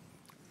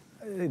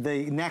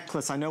 The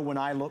necklace, I know when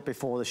I looked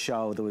before the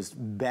show, there was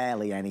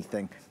barely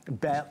anything.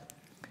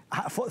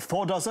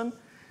 4 dozen?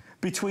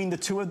 Between the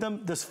two of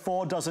them, there's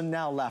 4 dozen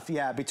now left.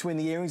 Yeah, between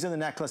the earrings and the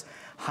necklace.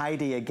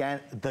 Heidi, again,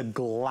 the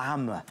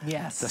glamour.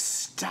 Yes. The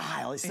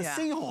style. It's the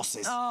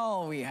Seahorses.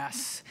 Oh,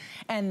 yes.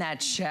 And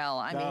that shell.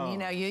 I mean,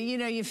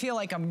 you feel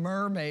like a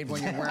mermaid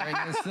when you're wearing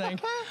this thing.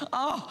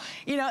 Oh,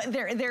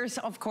 there's,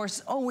 of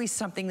course, always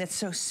something that's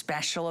so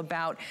special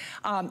about,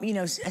 a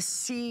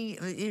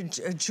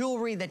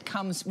jewelry that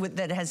comes with,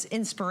 that has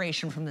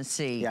inspiration from the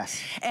sea.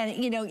 Yes. And,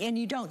 and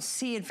you don't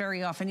see it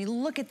very often. You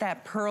look at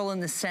that pearl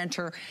in the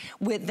center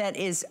with that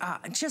is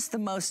just the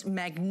most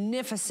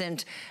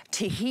magnificent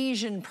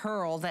Tahitian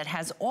pearl that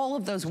has all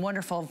of those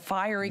wonderful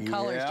fiery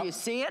colors. Do you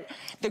see it?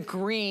 The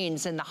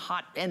greens and the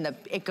hot, and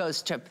it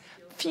goes to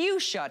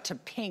fuchsia, to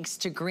pinks,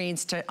 to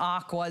greens, to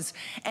aquas,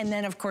 and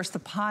then of course the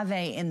pave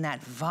in that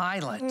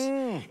violet.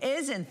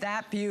 Isn't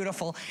that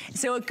beautiful?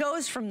 So it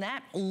goes from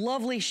that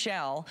lovely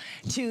shell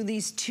to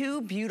these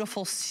 2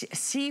 beautiful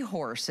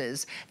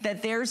seahorses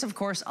that there's of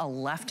course a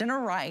left and a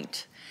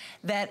right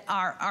that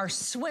are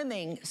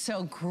swimming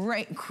so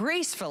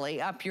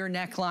gracefully up your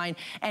neckline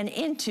and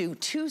into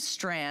 2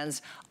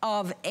 strands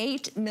of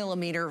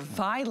 8mm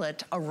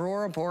violet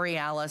aurora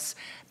borealis,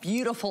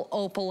 beautiful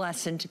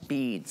opalescent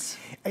beads.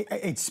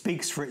 It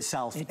speaks for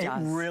itself. It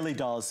really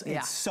does.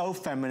 It's so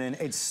feminine.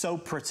 It's so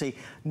pretty.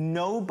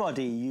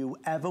 Nobody you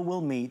ever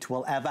will meet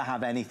will ever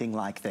have anything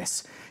like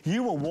this.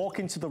 You will walk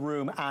into the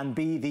room and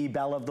be the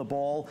belle of the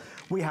ball.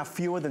 We have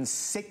fewer than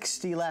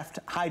 60 left.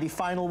 Heidi,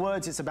 final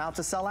words. It's about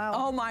to sell out.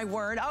 Oh, my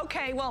word.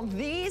 Okay, well,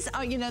 these,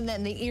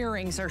 then the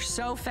earrings are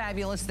so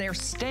fabulous. They're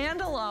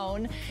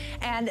standalone,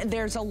 and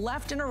there's a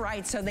left and a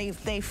right, so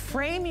they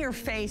frame your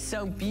face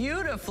so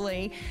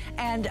beautifully.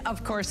 And,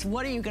 of course,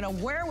 what are you going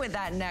to wear with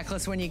that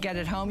necklace when you get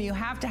it home? You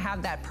have to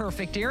have that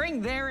perfect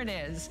earring. There it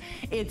is.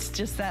 It's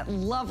just that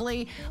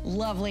lovely,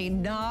 lovely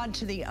nod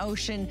to the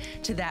ocean,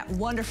 to that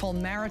wonderful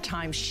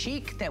maritime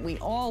chic that we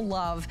all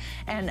love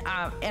and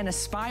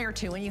aspire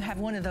to. And you have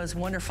one of those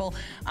wonderful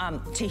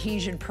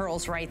Tahitian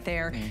pearls right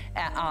there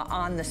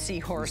on the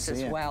Seahorse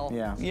as well.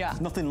 Yeah.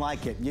 Nothing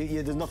like it.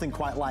 There's nothing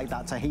quite like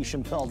that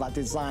Tahitian pearl, that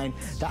design,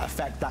 that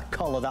effect, that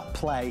color, that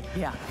play.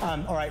 Yeah.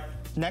 All right.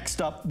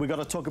 Next up, we've got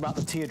to talk about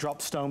the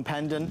teardrop stone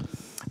pendant.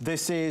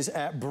 This is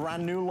a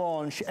brand new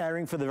launch,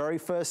 airing for the very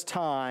first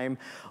time.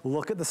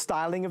 Look at the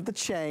styling of the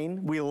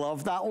chain. We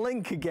love that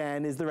link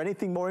again. Is there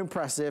anything more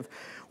impressive?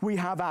 We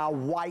have our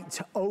white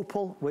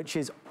opal, which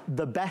is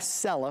the best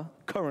seller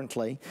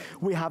currently.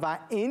 We have our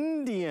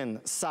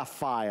Indian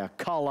sapphire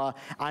color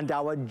and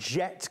our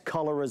jet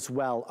color as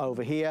well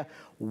over here.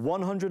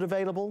 100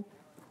 available,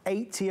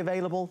 80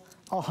 available,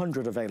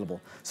 100 available.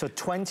 So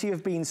 20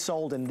 have been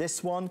sold in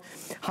this one.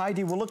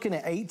 Heidi, we're looking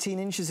at 18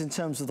 inches in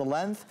terms of the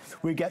length.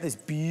 We get this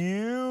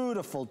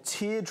beautiful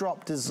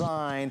teardrop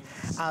design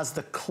as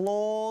the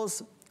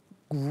claws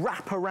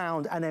wrap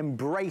around and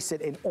embrace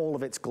it in all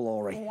of its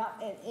glory. Yeah,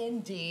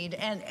 indeed.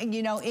 And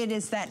it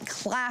is that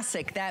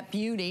classic, that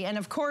beauty. And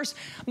of course,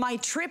 my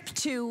trip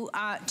to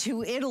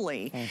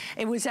Italy,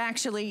 it was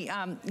actually,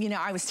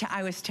 I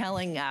was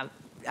telling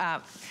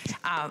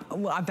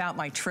about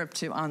my trip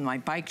on my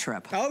bike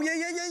trip. Oh, yeah.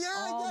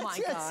 Oh, my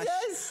gosh.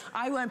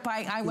 I went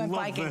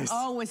biking. This.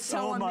 Oh, it was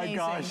so amazing. My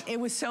gosh. It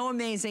was so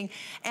amazing.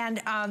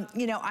 And,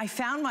 I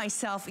found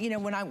myself,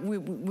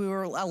 when we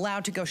were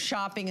allowed to go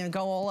shopping and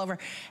go all over,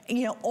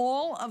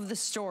 all of the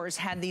stores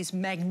had these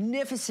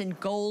magnificent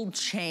gold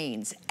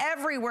chains.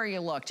 Everywhere you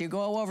looked, you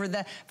go over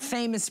the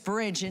famous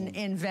bridge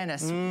in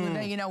Venice,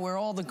 where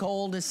all the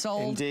gold is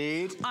sold.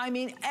 Indeed. I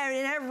mean, in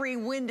every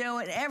window,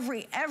 and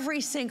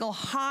every single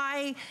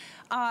high,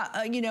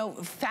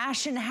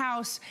 fashion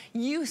house,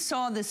 you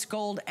saw this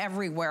gold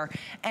everywhere.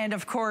 And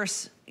of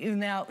course,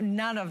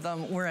 none of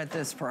them were at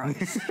this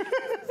price.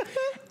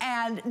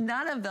 And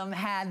none of them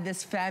had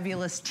this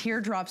fabulous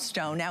teardrop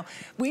stone. Now,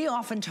 we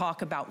often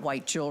talk about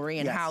white jewelry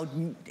and how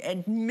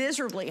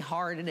miserably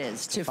hard it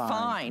is to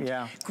find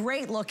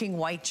great looking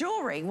white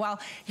jewelry. Well,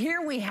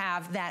 here we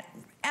have that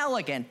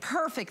elegant,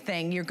 perfect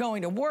thing. You're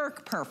going to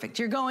work, perfect.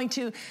 You're going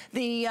to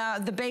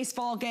the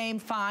baseball game,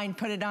 fine,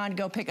 put it on,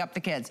 go pick up the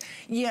kids.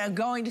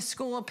 Going to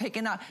school,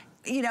 picking up.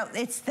 you know,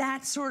 it's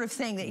that sort of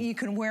thing that you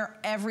can wear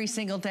every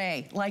single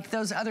day, like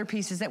those other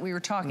pieces that we were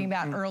talking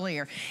about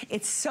earlier.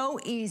 It's so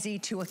easy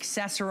to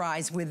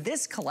accessorize with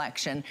this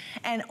collection,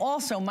 and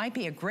also might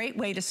be a great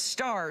way to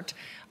start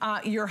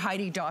your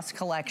Heidi Daus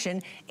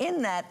collection,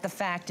 in that the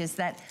fact is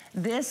that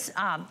this,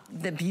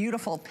 the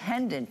beautiful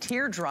pendant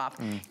teardrop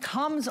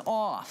comes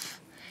off.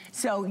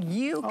 So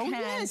you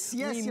can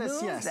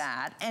remove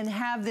that and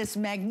have this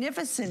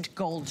magnificent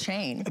gold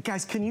chain.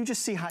 Guys, can you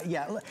just see how,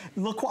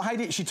 look what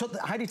Heidi,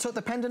 Heidi took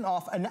the pendant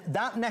off, and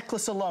that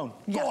necklace alone,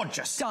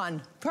 gorgeous.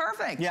 Done,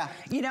 perfect. Yeah.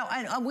 You know,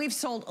 and we've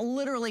sold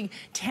literally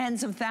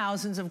tens of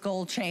thousands of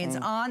gold chains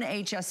on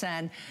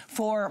HSN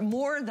for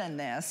more than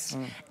this.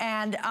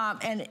 And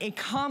it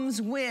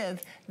comes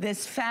with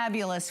this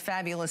fabulous,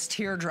 fabulous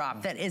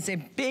teardrop that is a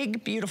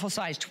big, beautiful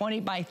size, 20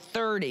 by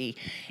 30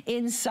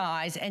 in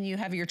size, and you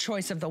have your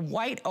choice of the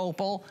white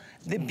opal,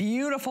 the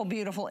beautiful,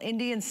 beautiful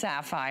Indian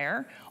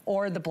sapphire,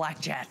 or the black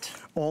jet.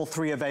 All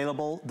three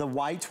available. The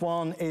white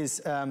one is,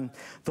 the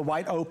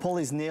white opal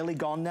is nearly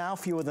gone now,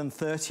 fewer than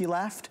 30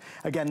 left.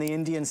 Again, the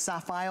Indian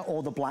sapphire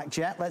or the black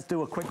jet. Let's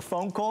do a quick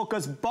phone call,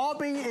 because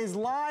Bobby is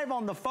live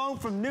on the phone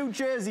from New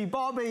Jersey.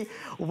 Bobby,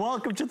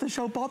 welcome to the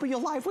show. Bobby, you're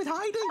live with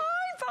Heidi.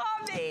 Hi,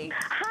 Bobby.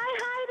 Hi,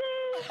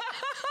 Heidi.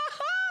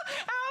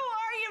 How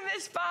are you,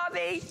 Miss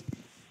Bobby?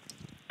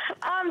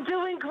 I'm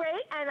doing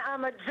great, and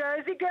I'm a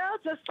Jersey girl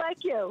just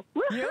like you.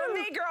 You and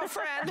me,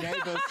 girlfriend.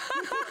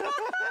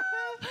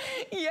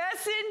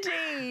 Yes,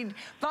 indeed.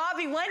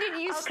 Bobby, when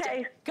did you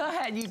go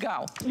ahead, you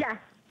go. Yes.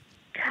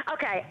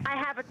 Okay, I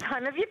have a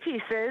ton of your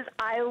pieces.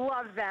 I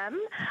love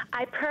them.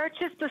 I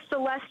purchased the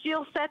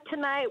Celestial set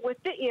tonight with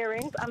the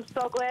earrings. I'm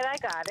so glad I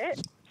got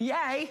it.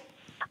 Yay.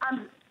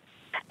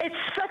 It's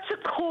such a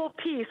cool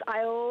piece.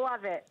 I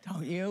love it.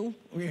 Don't you?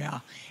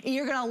 Yeah.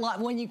 You're gonna love,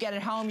 when you get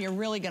it home, you're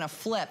really gonna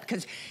flip,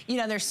 because you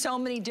know there's so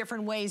many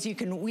different ways you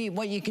can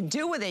what you can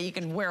do with it. You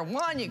can wear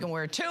one, you can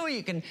wear two,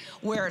 you can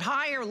wear it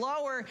higher,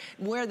 lower,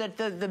 wear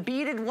the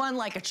beaded one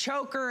like a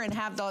choker, and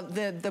have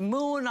the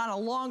moon on a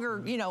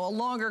longer, you know, a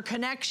longer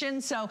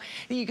connection. So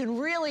you can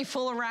really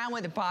fool around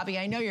with it, Bobby.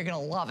 I know you're gonna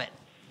love it.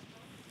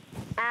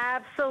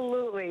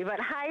 Absolutely. But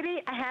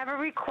Heidi, I have a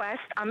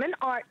request. I'm an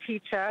art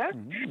teacher,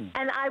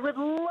 and I would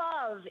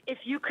love if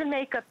you can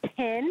make a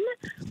pin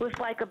with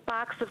like a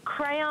box of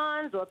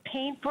crayons or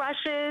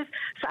paintbrushes,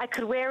 so I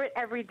could wear it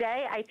every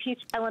day. I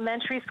teach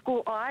elementary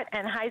school art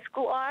and high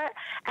school art,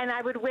 and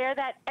I would wear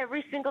that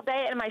every single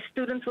day, and my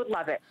students would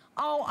love it.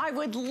 Oh, I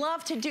would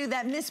love to do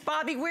that. Miss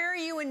Bobby, where are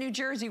you in New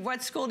Jersey?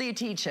 What school do you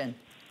teach in?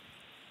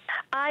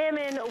 I am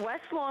in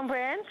West Long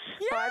Branch,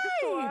 by the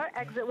store,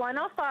 exit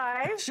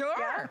 105. Sure.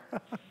 Yeah.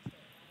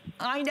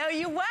 I know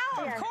you well,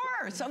 of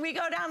course. So we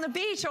go down the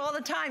beach all the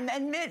time.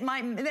 And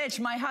Mitch,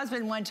 my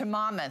husband, went to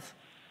Monmouth.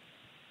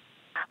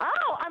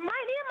 Oh, I'm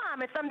right near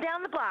Monmouth. I'm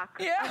down the block.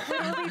 Yeah. I'm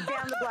literally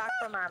down the block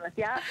from Monmouth,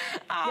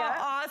 Oh,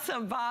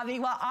 awesome, Bobby.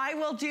 Well, I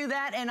will do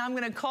that, and I'm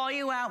going to call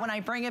you out when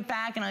I bring it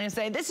back, and I'm going to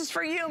say, this is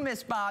for you,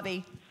 Miss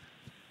Bobby.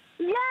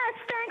 Yes,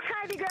 thanks,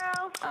 Heidi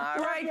girl.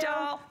 All right,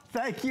 doll.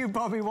 Thank you,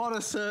 Bobby. What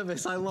a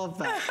service. I love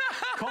that.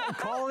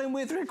 Call in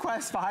with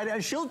requests for Heidi,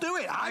 and she'll do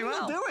it. I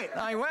will do it.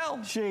 I will.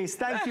 Jeez,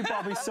 thank you,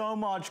 Bobby, so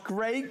much.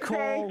 Great call.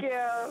 Thank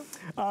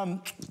you.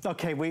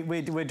 Okay, we're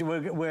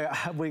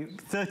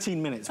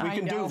 13 minutes. We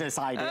can do this,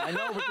 Heidi. I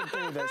know we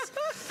can do this.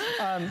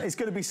 It's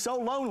going to be so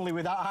lonely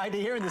without Heidi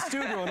here in the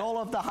studio, and all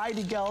of the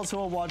Heidi girls who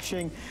are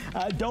watching.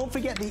 Don't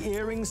forget the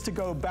earrings to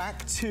go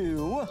back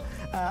to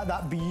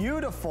that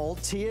beautiful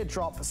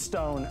teardrop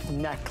stone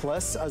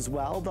necklace as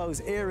well.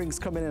 Those earrings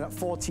coming in at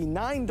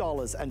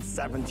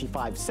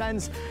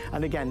 $49.75.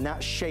 And again,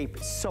 that shape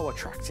is so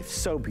attractive,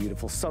 so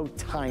beautiful, so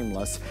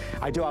timeless.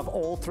 I do have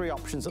all three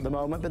options at the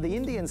moment, but the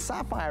Indian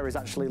sapphire is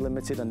actually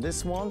limited, and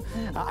this one,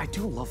 I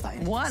do love that.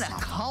 What a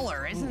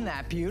color, isn't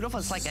that beautiful?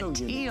 It's like a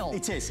teal.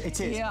 Unique. It is.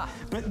 Yeah.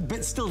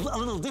 But still a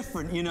little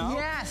different, you know?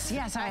 Yes.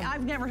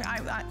 I've never,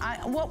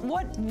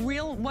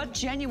 what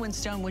genuine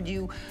stone would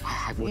you,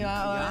 I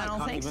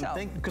don't think so.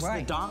 Because of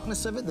the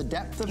darkness of it, the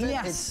depth of it.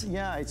 Yes.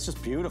 It's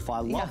just beautiful.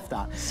 I love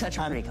that. Such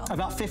a pretty color.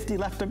 About 50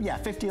 left,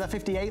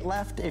 58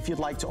 left. If you'd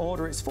like to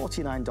order, it's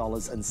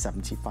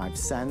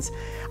 $49.75.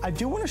 I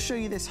do want to show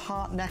you this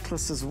heart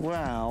necklace as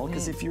well,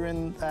 because if you're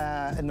in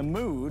the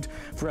mood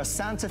for a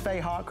Santa Fe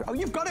heart, oh,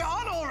 you've got it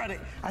on already.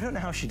 I don't know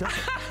how she does it.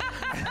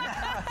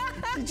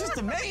 She's just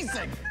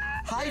amazing.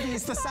 Heidi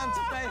is the Santa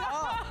Fe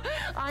heart.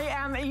 I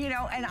am, you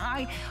know, and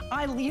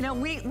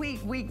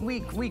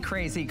we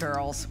crazy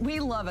girls. We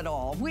love it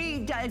all.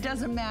 It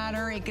doesn't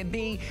matter. It could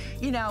be,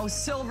 you know,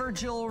 silver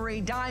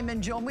jewelry,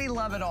 diamond jewelry. We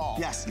love it all.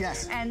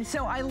 Yes. And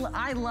so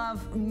I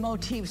love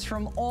motifs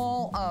from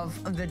all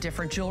of the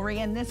different jewelry.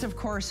 And this, of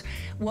course,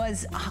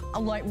 was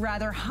like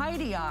rather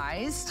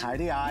Heidi-ized.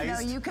 Heidi-ized. You know,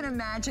 you can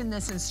imagine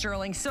this in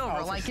sterling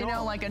silver, you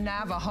know, like a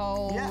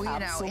Navajo, you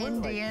know,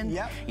 Indian.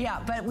 Yep.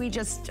 Yeah, but we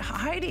just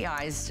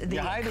Heidi-ized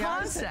the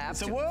concept.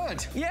 It's a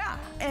word. Yeah,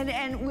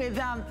 and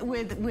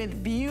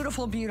with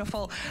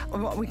beautiful,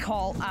 what we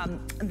call,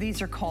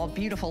 these are called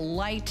beautiful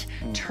light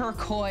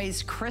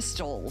turquoise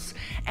crystals.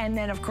 And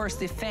then, of course,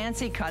 the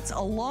fancy cuts,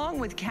 along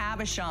with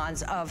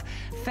cabochons of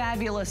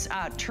fabulous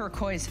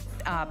turquoise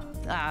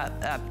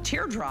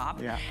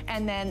teardrop,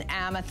 and then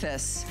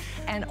amethyst,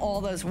 and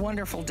all those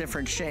wonderful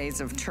different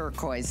shades of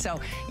turquoise. So,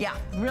 yeah,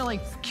 really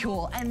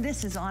cool. And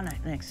this is on it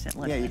next.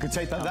 Yeah, you could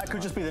take that. That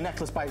could just be the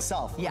necklace by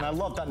itself. Yeah. And I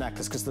love that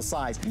necklace because the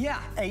size.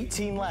 Yeah.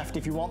 18 left.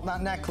 If you want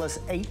that necklace,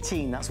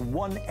 18. That's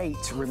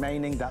 1/8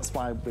 remaining. That's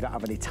why we don't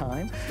have any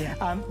time.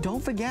 Yeah.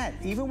 Don't forget,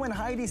 even when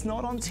Heidi's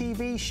not on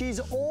TV, she's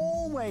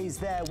always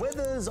there with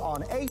us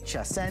on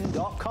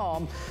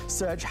hsn.com.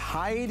 Search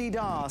Heidi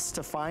Daus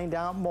to find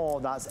out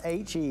more. That's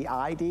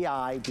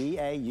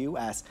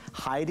HEIDIDAUS.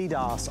 Heidi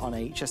Daus on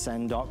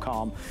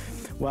hsn.com.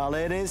 Well,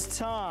 it is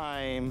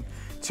time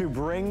to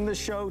bring the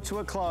show to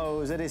a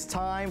close. It is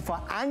time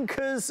for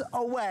Anchors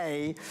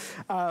Away.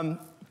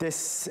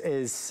 This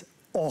is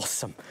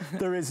awesome.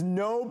 There is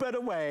no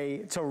better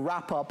way to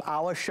wrap up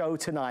our show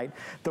tonight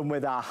than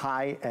with our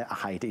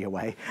Heidi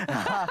Away.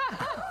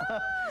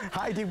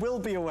 Heidi will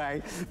be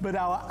away, but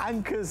our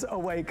Anchors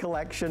Away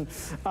collection.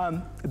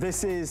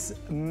 This is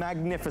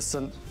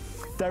magnificent.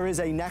 There is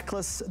a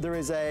necklace, there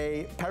is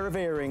a pair of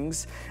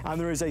earrings, and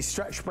there is a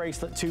stretch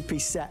bracelet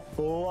 2-piece set.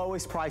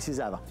 Lowest prices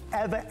ever.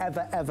 Ever,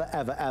 ever, ever,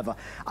 ever, ever.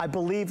 I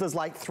believe there's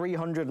like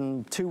 300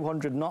 and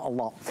 200, not a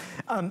lot.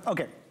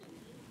 Okay,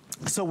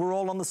 so we're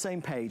all on the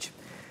same page.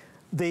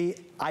 The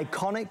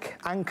iconic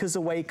Anchors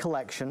Away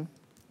collection,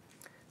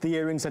 the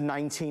earrings are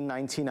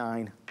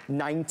 $19.99.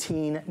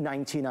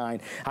 $19.99.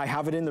 I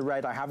have it in the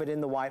red, I have it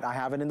in the white, I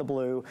have it in the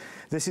blue.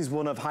 This is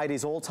one of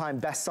Heidi's all-time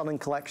best-selling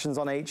collections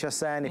on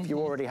HSN. If you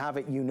already have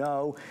it, you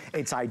know.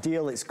 It's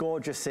ideal, it's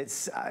gorgeous,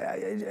 it's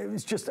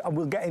just,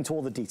 we'll get into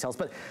all the details,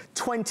 but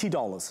 $20.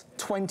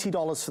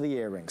 $20 for the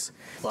earrings.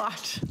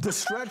 What? The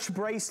stretch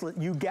bracelet,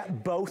 you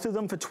get both of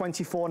them for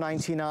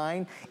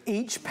 $24.99.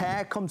 Each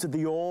pair comes with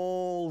the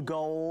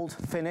all-gold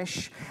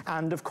finish,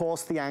 and of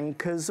course the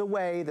Anchors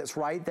Away that's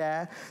right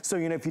there. So,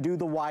 you know, if you do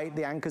the white,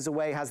 the Anchors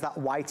Away has that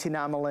white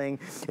enameling.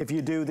 If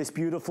you do this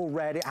beautiful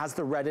red, it has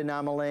the red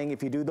enameling.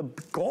 If you do the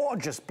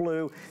gorgeous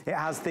blue, it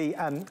has the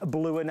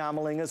blue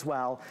enameling as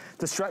well.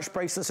 The stretch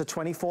bracelets are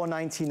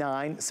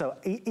 $24.99, so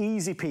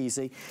easy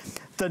peasy.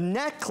 The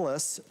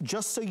necklace,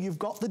 just so you've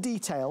got the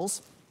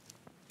details,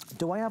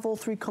 do I have all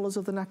 3 colors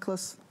of the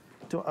necklace?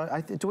 Do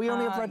we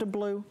only have red and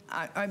blue?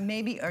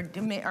 Maybe,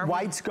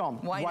 White's gone.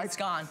 White's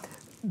gone.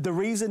 The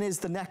reason is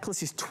the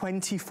necklace is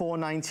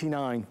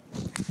 $24.99.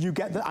 You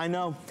get the, I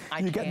know,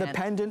 you get the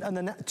pendant and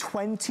the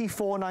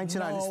 $24.99.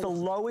 No. It's the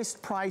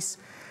lowest price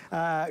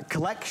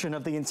collection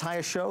of the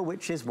entire show,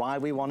 which is why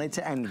we wanted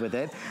to end with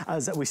it.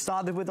 As we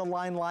started with a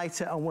line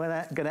lighter and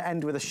we're going to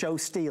end with a show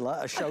stealer,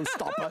 a show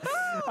stopper.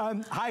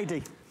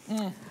 Heidi.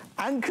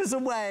 Anchors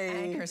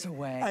Away. Anchors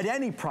Away. At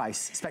any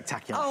price,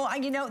 spectacular. Oh,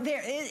 you know,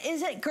 there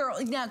is it,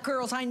 now,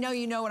 girls, I know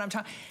you know what I'm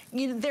talking.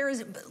 You know, there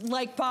is,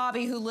 like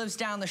Bobby, who lives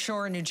down the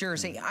shore in New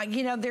Jersey.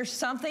 You know, there's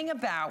something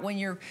about when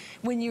you're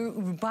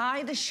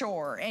by the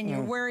shore and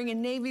you're wearing a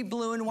navy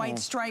blue and white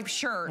striped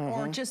shirt,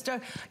 or just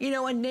a, you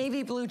know, a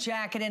navy blue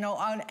jacket and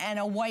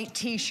a white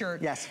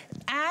T-shirt. Yes.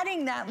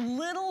 Adding that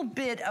little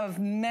bit of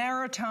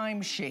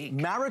maritime chic.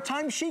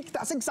 Maritime chic.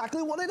 That's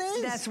exactly what it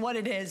is. That's what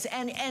it is,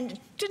 and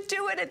to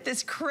do it at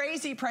this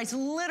crazy price.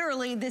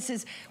 Literally,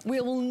 we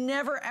will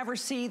never ever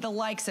see the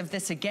likes of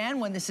this again.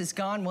 When this is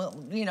gone, well,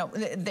 you know,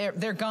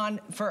 they're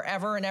gone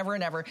forever and ever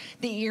and ever.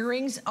 The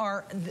earrings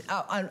are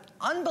an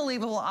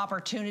unbelievable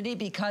opportunity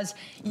because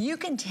you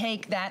can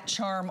take that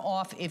charm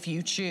off if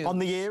you choose. On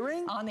the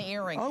earring? On the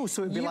earring. Oh,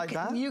 so it'd be like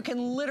that? You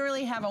can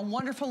literally have a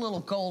wonderful little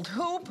gold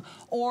hoop,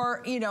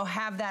 or, you know,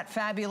 have that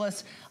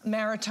fabulous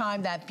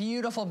maritime, that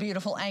beautiful,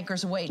 beautiful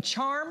Anchors Away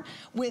charm.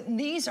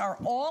 These are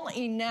all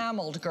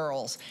enameled,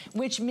 girls,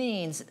 which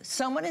means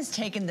someone has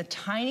taken the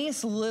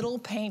tiniest little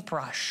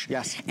paintbrush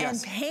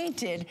and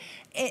painted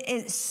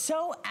it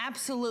so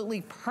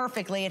absolutely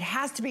perfectly. It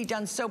has to be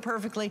done so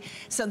perfectly.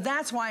 So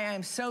that's why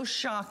I'm so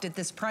shocked at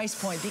this price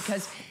point,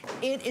 because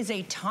it is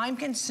a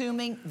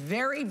time-consuming,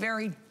 very,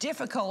 very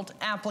difficult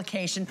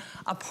application,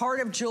 a part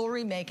of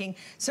jewelry making.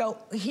 So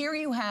here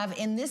you have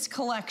in this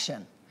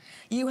collection,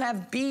 you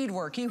have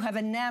beadwork, you have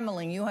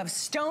enameling, you have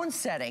stone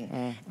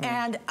setting,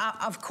 and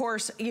of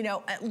course, you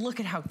know,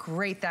 look at how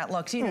great that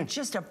looks. You know,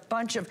 just a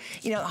bunch of,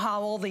 you know,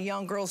 how all the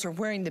young girls are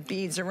wearing the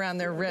beads around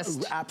their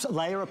wrist.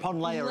 Layer upon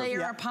layer.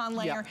 Layer upon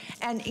layer.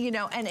 And, you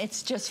know, and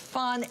it's just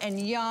fun and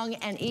young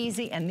and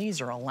easy. And these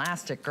are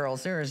elastic,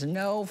 girls. There is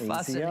no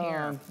fussing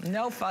here.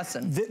 No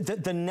fussing.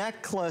 The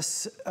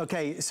necklace,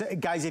 okay, so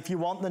guys, if you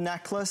want the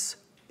necklace,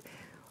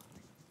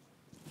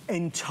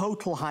 in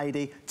total,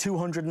 Heidi,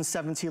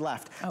 270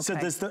 left. Okay. So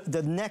there's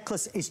the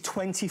necklace is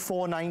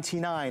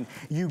 $24.99.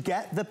 You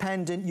get the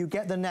pendant, you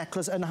get the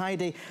necklace, and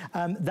Heidi,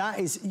 that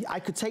is, I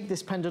could take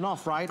this pendant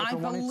off, right? I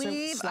believe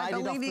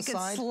you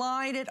can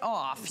slide it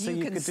off. So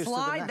you can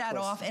slide that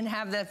off and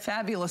have that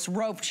fabulous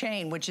rope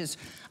chain, which is,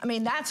 I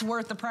mean, that's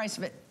worth the price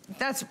of it.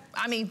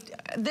 I mean,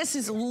 this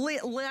is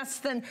less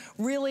than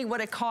really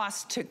what it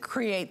costs to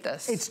create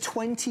this. It's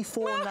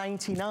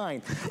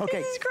 $24.99. Okay.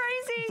 This is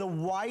crazy. The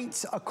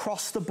white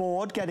across the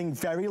board getting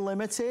very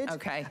limited.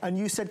 Okay. And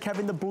you said,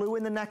 Kevin, the blue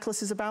in the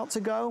necklace is about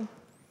to go.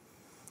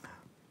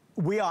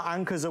 We are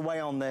anchors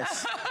away on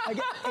this.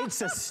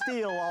 It's a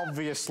steal,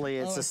 obviously.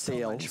 It's a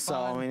steal. So,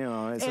 I mean, you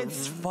know,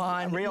 it's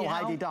fun. Real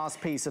Heidi Daus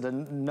piece at a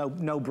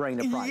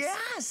no-brainer price.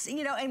 Yes,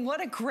 you know, and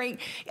what a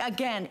great,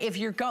 again, if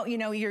you're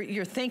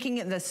you're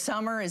thinking the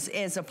summer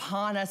is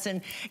upon us,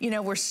 and you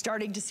know, we're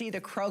starting to see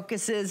the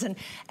crocuses,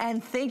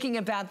 and thinking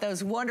about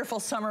those wonderful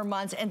summer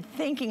months, and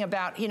thinking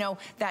about, you know,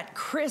 that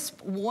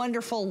crisp,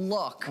 wonderful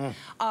look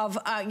of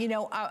you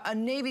know, a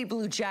navy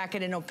blue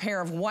jacket and a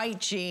pair of white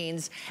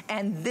jeans,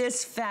 and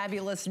this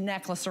fabulous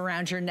necklace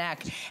around your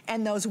neck,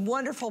 and those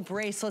wonderful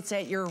bracelets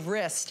at your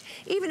wrist.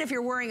 Even if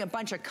you're wearing a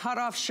bunch of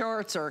cutoff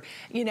shorts, or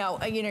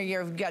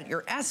you've got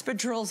your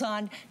espadrilles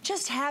on,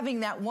 just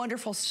having that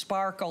wonderful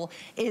sparkle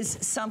is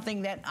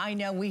something that I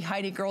know we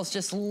Heidi girls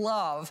just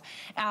love.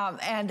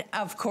 And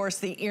of course,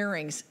 the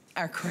earrings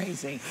are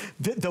crazy.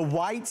 The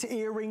white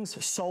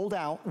earrings sold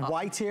out.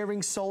 White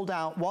earrings sold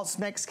out. What's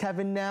next,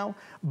 Kevin, now?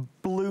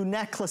 Blue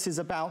necklace is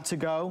about to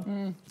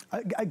go.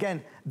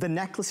 Again, the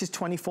necklace is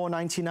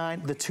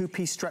 $24.99. The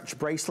two-piece stretch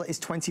bracelet is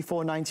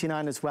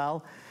 $24.99 as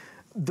well.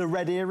 The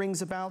red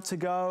earrings about to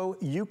go.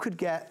 You could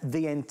get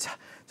the entire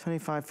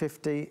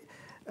 $25.50.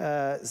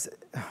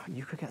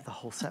 You could get the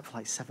whole set for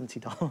like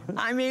 $70.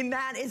 I mean,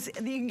 that is,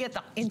 you can get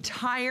the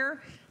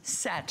entire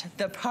set,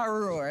 the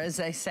parure, as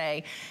they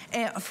say,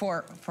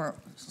 for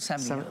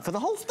 $70. For the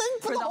whole thing?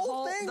 For the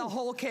whole thing? The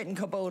whole kit and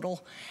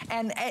caboodle.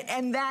 And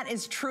that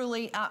is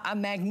truly a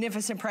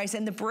magnificent price.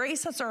 And the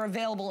bracelets are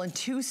available in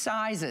 2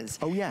 sizes.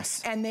 Oh,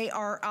 yes. And they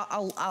are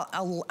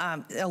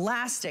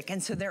elastic,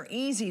 and so they're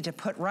easy to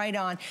put right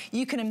on.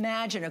 You can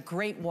imagine a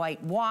great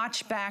white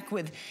watch back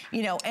with,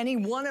 you know, any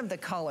one of the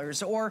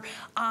colors, or,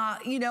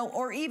 you know,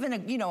 or even a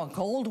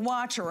gold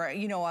watch, or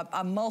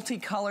a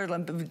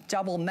multicolored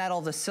double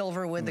metal, the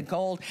silver with the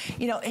gold.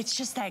 You know, it's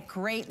just that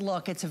great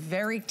look. It's a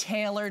very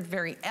tailored,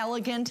 very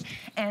elegant,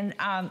 and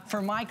for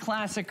my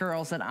classic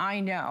girls that I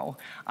know,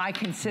 I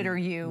consider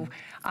you,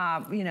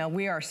 you know,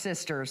 we are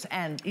sisters,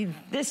 and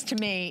this to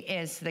me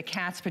is the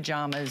cat's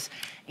pajamas,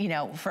 you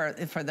know, for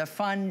the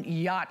fun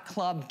yacht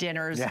club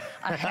dinners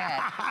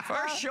ahead,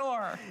 for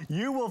sure.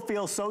 You will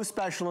feel so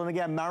special, and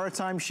again,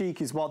 maritime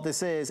chic is what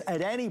this is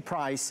at any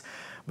price.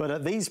 But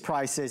at these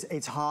prices,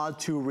 it's hard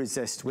to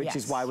resist, which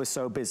is why we're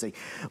so busy.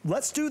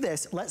 Let's do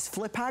this. Let's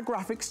flip our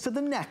graphics to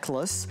the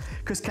necklace,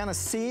 because kind of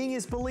seeing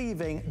is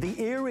believing.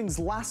 The earrings,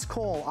 last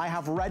call. I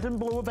have red and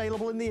blue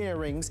available in the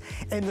earrings.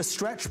 In the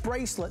stretch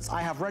bracelets,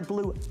 I have red,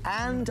 blue,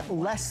 and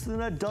less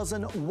than a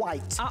dozen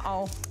white.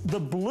 The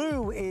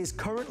blue is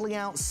currently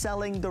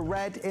outselling the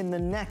red in the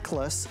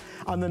necklace,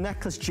 and the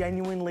necklace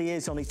genuinely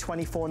is only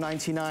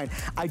 $24.99.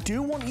 I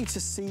do want you to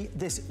see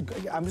this.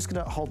 I'm just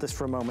going to hold this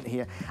for a moment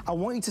here. I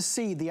want you to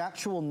see the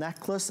actual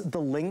necklace, the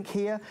link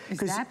here. Is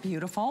that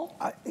beautiful?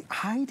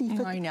 Heidi,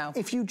 I know.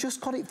 If you just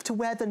got it to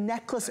wear the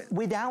necklace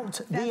without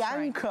the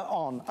anchor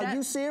on. Are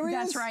you serious?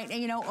 That's right.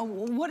 And you know,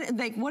 what do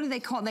they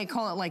call it? They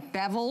call it like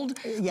beveled.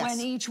 Yes. When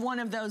each one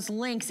of those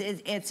links,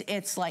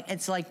 it's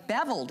like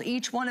beveled.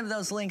 Each one of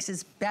those links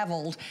is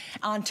beveled,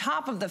 on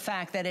top of the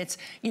fact that it's,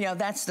 you know,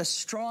 that's the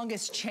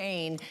strongest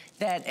chain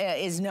that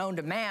is known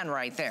to man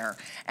right there.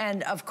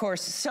 And of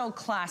course, so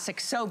classic,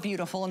 so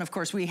beautiful. And of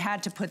course, we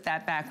had to put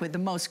that back with the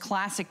most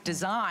classic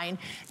design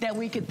that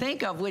we could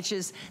think of, which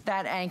is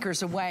that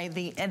anchors away,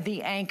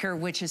 the anchor,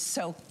 which is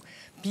so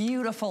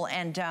beautiful.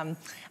 And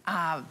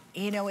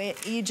you know,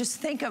 you just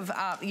think of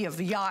you have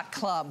yacht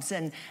clubs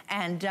and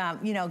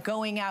you know,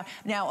 going out.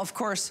 Now, of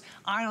course,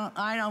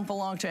 I don't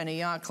belong to any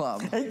yacht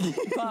club. But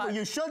well,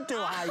 you should do,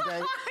 Heidi. I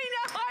know.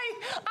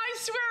 I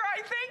swear,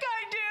 I think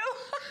I do.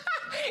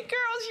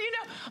 Girls, you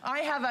know, I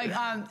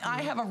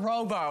have a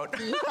rowboat.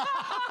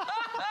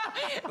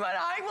 But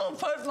I will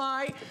put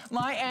my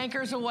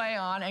anchors away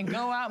on and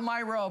go out in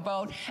my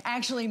rowboat.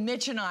 Actually,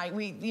 Mitch and I,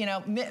 you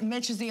know,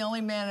 Mitch is the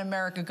only man in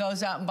America who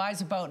goes out and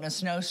buys a boat in a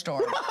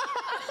snowstorm.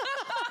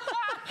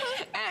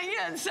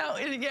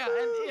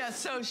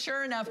 So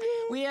sure enough,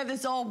 we have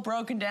this all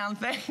broken down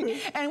thing,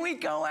 and we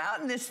go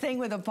out in this thing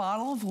with a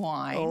bottle of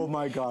wine. Oh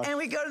my gosh! And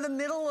we go to the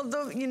middle of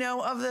the, you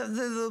know, of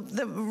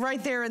the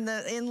right there in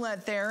the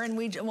inlet there, and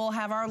we'll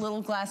have our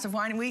little glass of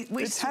wine. And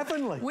it's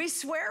heavenly. We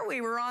swear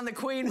we were on the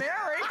Queen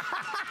Mary.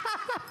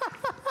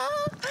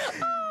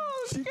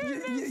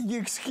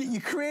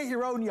 You create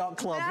your own yacht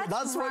club.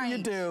 That's right. What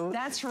you do.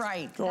 That's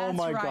right. Oh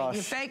my gosh.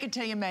 You fake it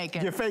till you make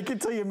it. You fake it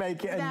till you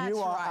make it, and you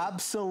are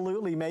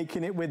absolutely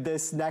making it with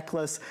this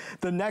necklace.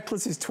 The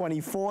necklace is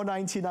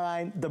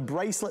 $24.99. The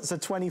bracelets are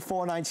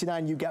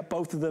 $24.99. You get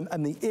both of them,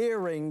 and the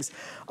earrings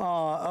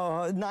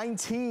are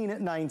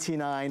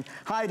 $19.99.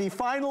 Heidi,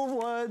 final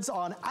words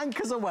on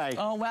Anchors Away.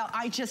 Oh, well,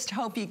 I just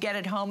hope you get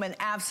it home and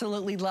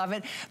absolutely love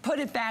it. Put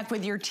it back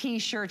with your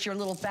T-shirt, your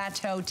little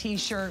bateau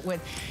T-shirt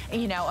with,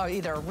 you know,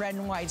 either a red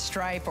and white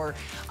stripe or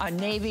a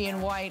navy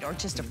and white or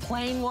just a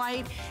plain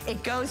white.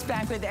 It goes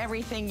back with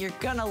everything. You're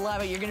gonna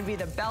love it. You're gonna be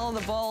the belle of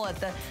the ball at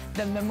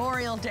the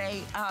Memorial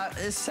Day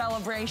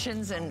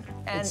celebrations and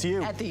at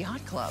the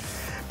Yacht Club.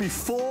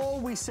 Before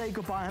we say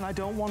goodbye, and I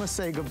don't want to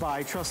say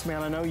goodbye, trust me,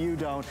 and I know you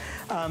don't,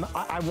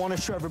 I want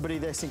to show everybody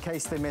this in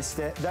case they missed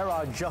it. There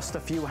are just a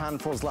few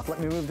handfuls left. Let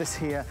me move this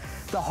here.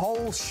 The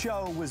whole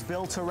show was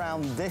built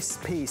around this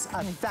piece.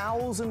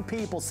 1,000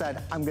 people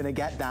said, I'm going to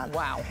get that.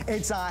 Wow.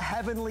 It's our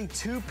heavenly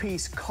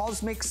two-piece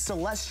cosmic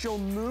celestial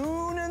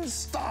moon and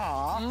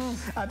star.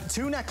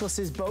 2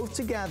 necklaces, both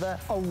together,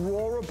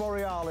 Aurora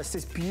Borealis,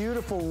 this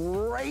beautiful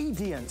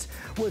radiant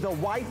with a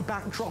white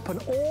backdrop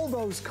and all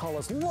those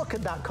colors. Look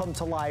at that come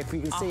to life.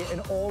 You can see it in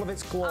all of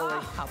its glory.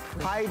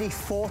 Heidi,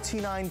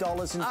 $49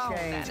 and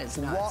change. That is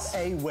nuts.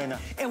 What a winner.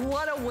 And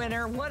what a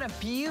winner. What a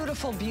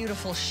beautiful,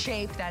 beautiful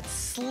shape. That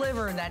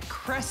sliver, that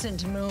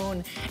crescent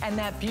moon, and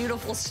that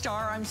beautiful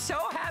star. I'm so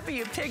happy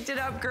you picked it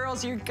up,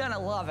 girls. You're gonna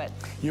love it.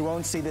 You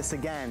won't see this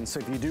again, so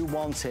if you do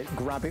want it,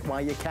 grab it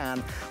while you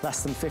can.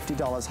 Less than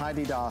 $50.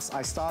 Heidi Daus,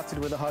 I started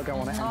with a hug. I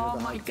want to end with a hug.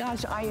 Oh my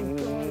gosh, I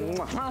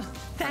adore.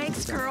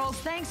 Thanks, girls.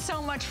 Thanks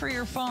so much for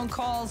your phone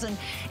calls, and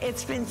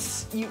it's been,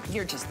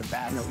 you're just the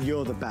best. No,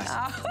 you're the best.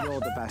 You're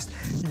the best.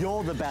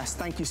 You're the best.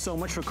 Thank you so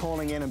much for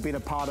calling in and being a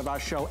part of our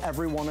show.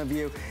 Every one of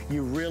you,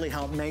 you really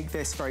helped make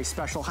this very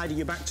special. Heidi,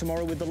 you back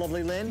tomorrow with the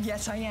lovely Lynn?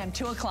 Yes, I am.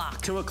 2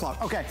 o'clock. 2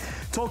 o'clock. Okay.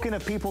 Talking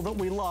of people that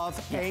we love,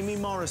 Amy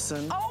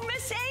Morrison. Oh,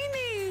 Miss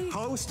Amy!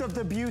 Host of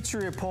the Beauty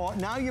Report.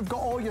 Now you've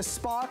got all your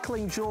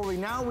sparkling jewelry.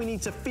 Now we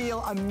need to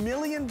feel $1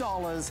 million.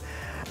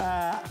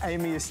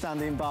 Amy is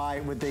standing by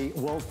with the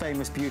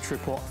world-famous Beauty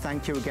Report.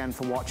 Thank you again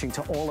for watching.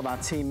 To all of our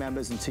team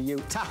members and to you,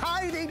 to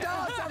Heidi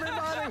Daus,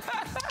 everybody.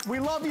 We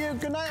love you.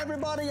 Good night,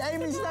 everybody.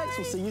 Amy's next.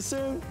 We'll see you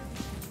soon.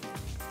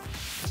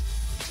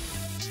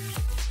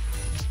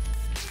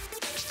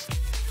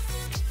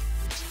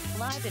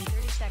 Live in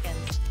 30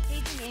 seconds.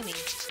 Paging Amy.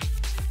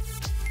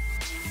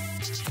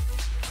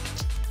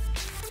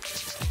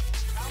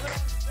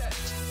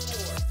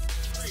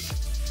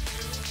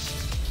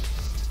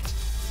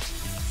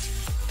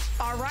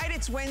 All right,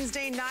 it's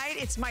Wednesday night.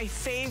 It's my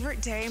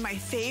favorite day, my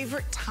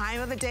favorite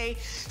time of the day,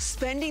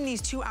 spending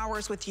these 2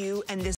 hours with you and this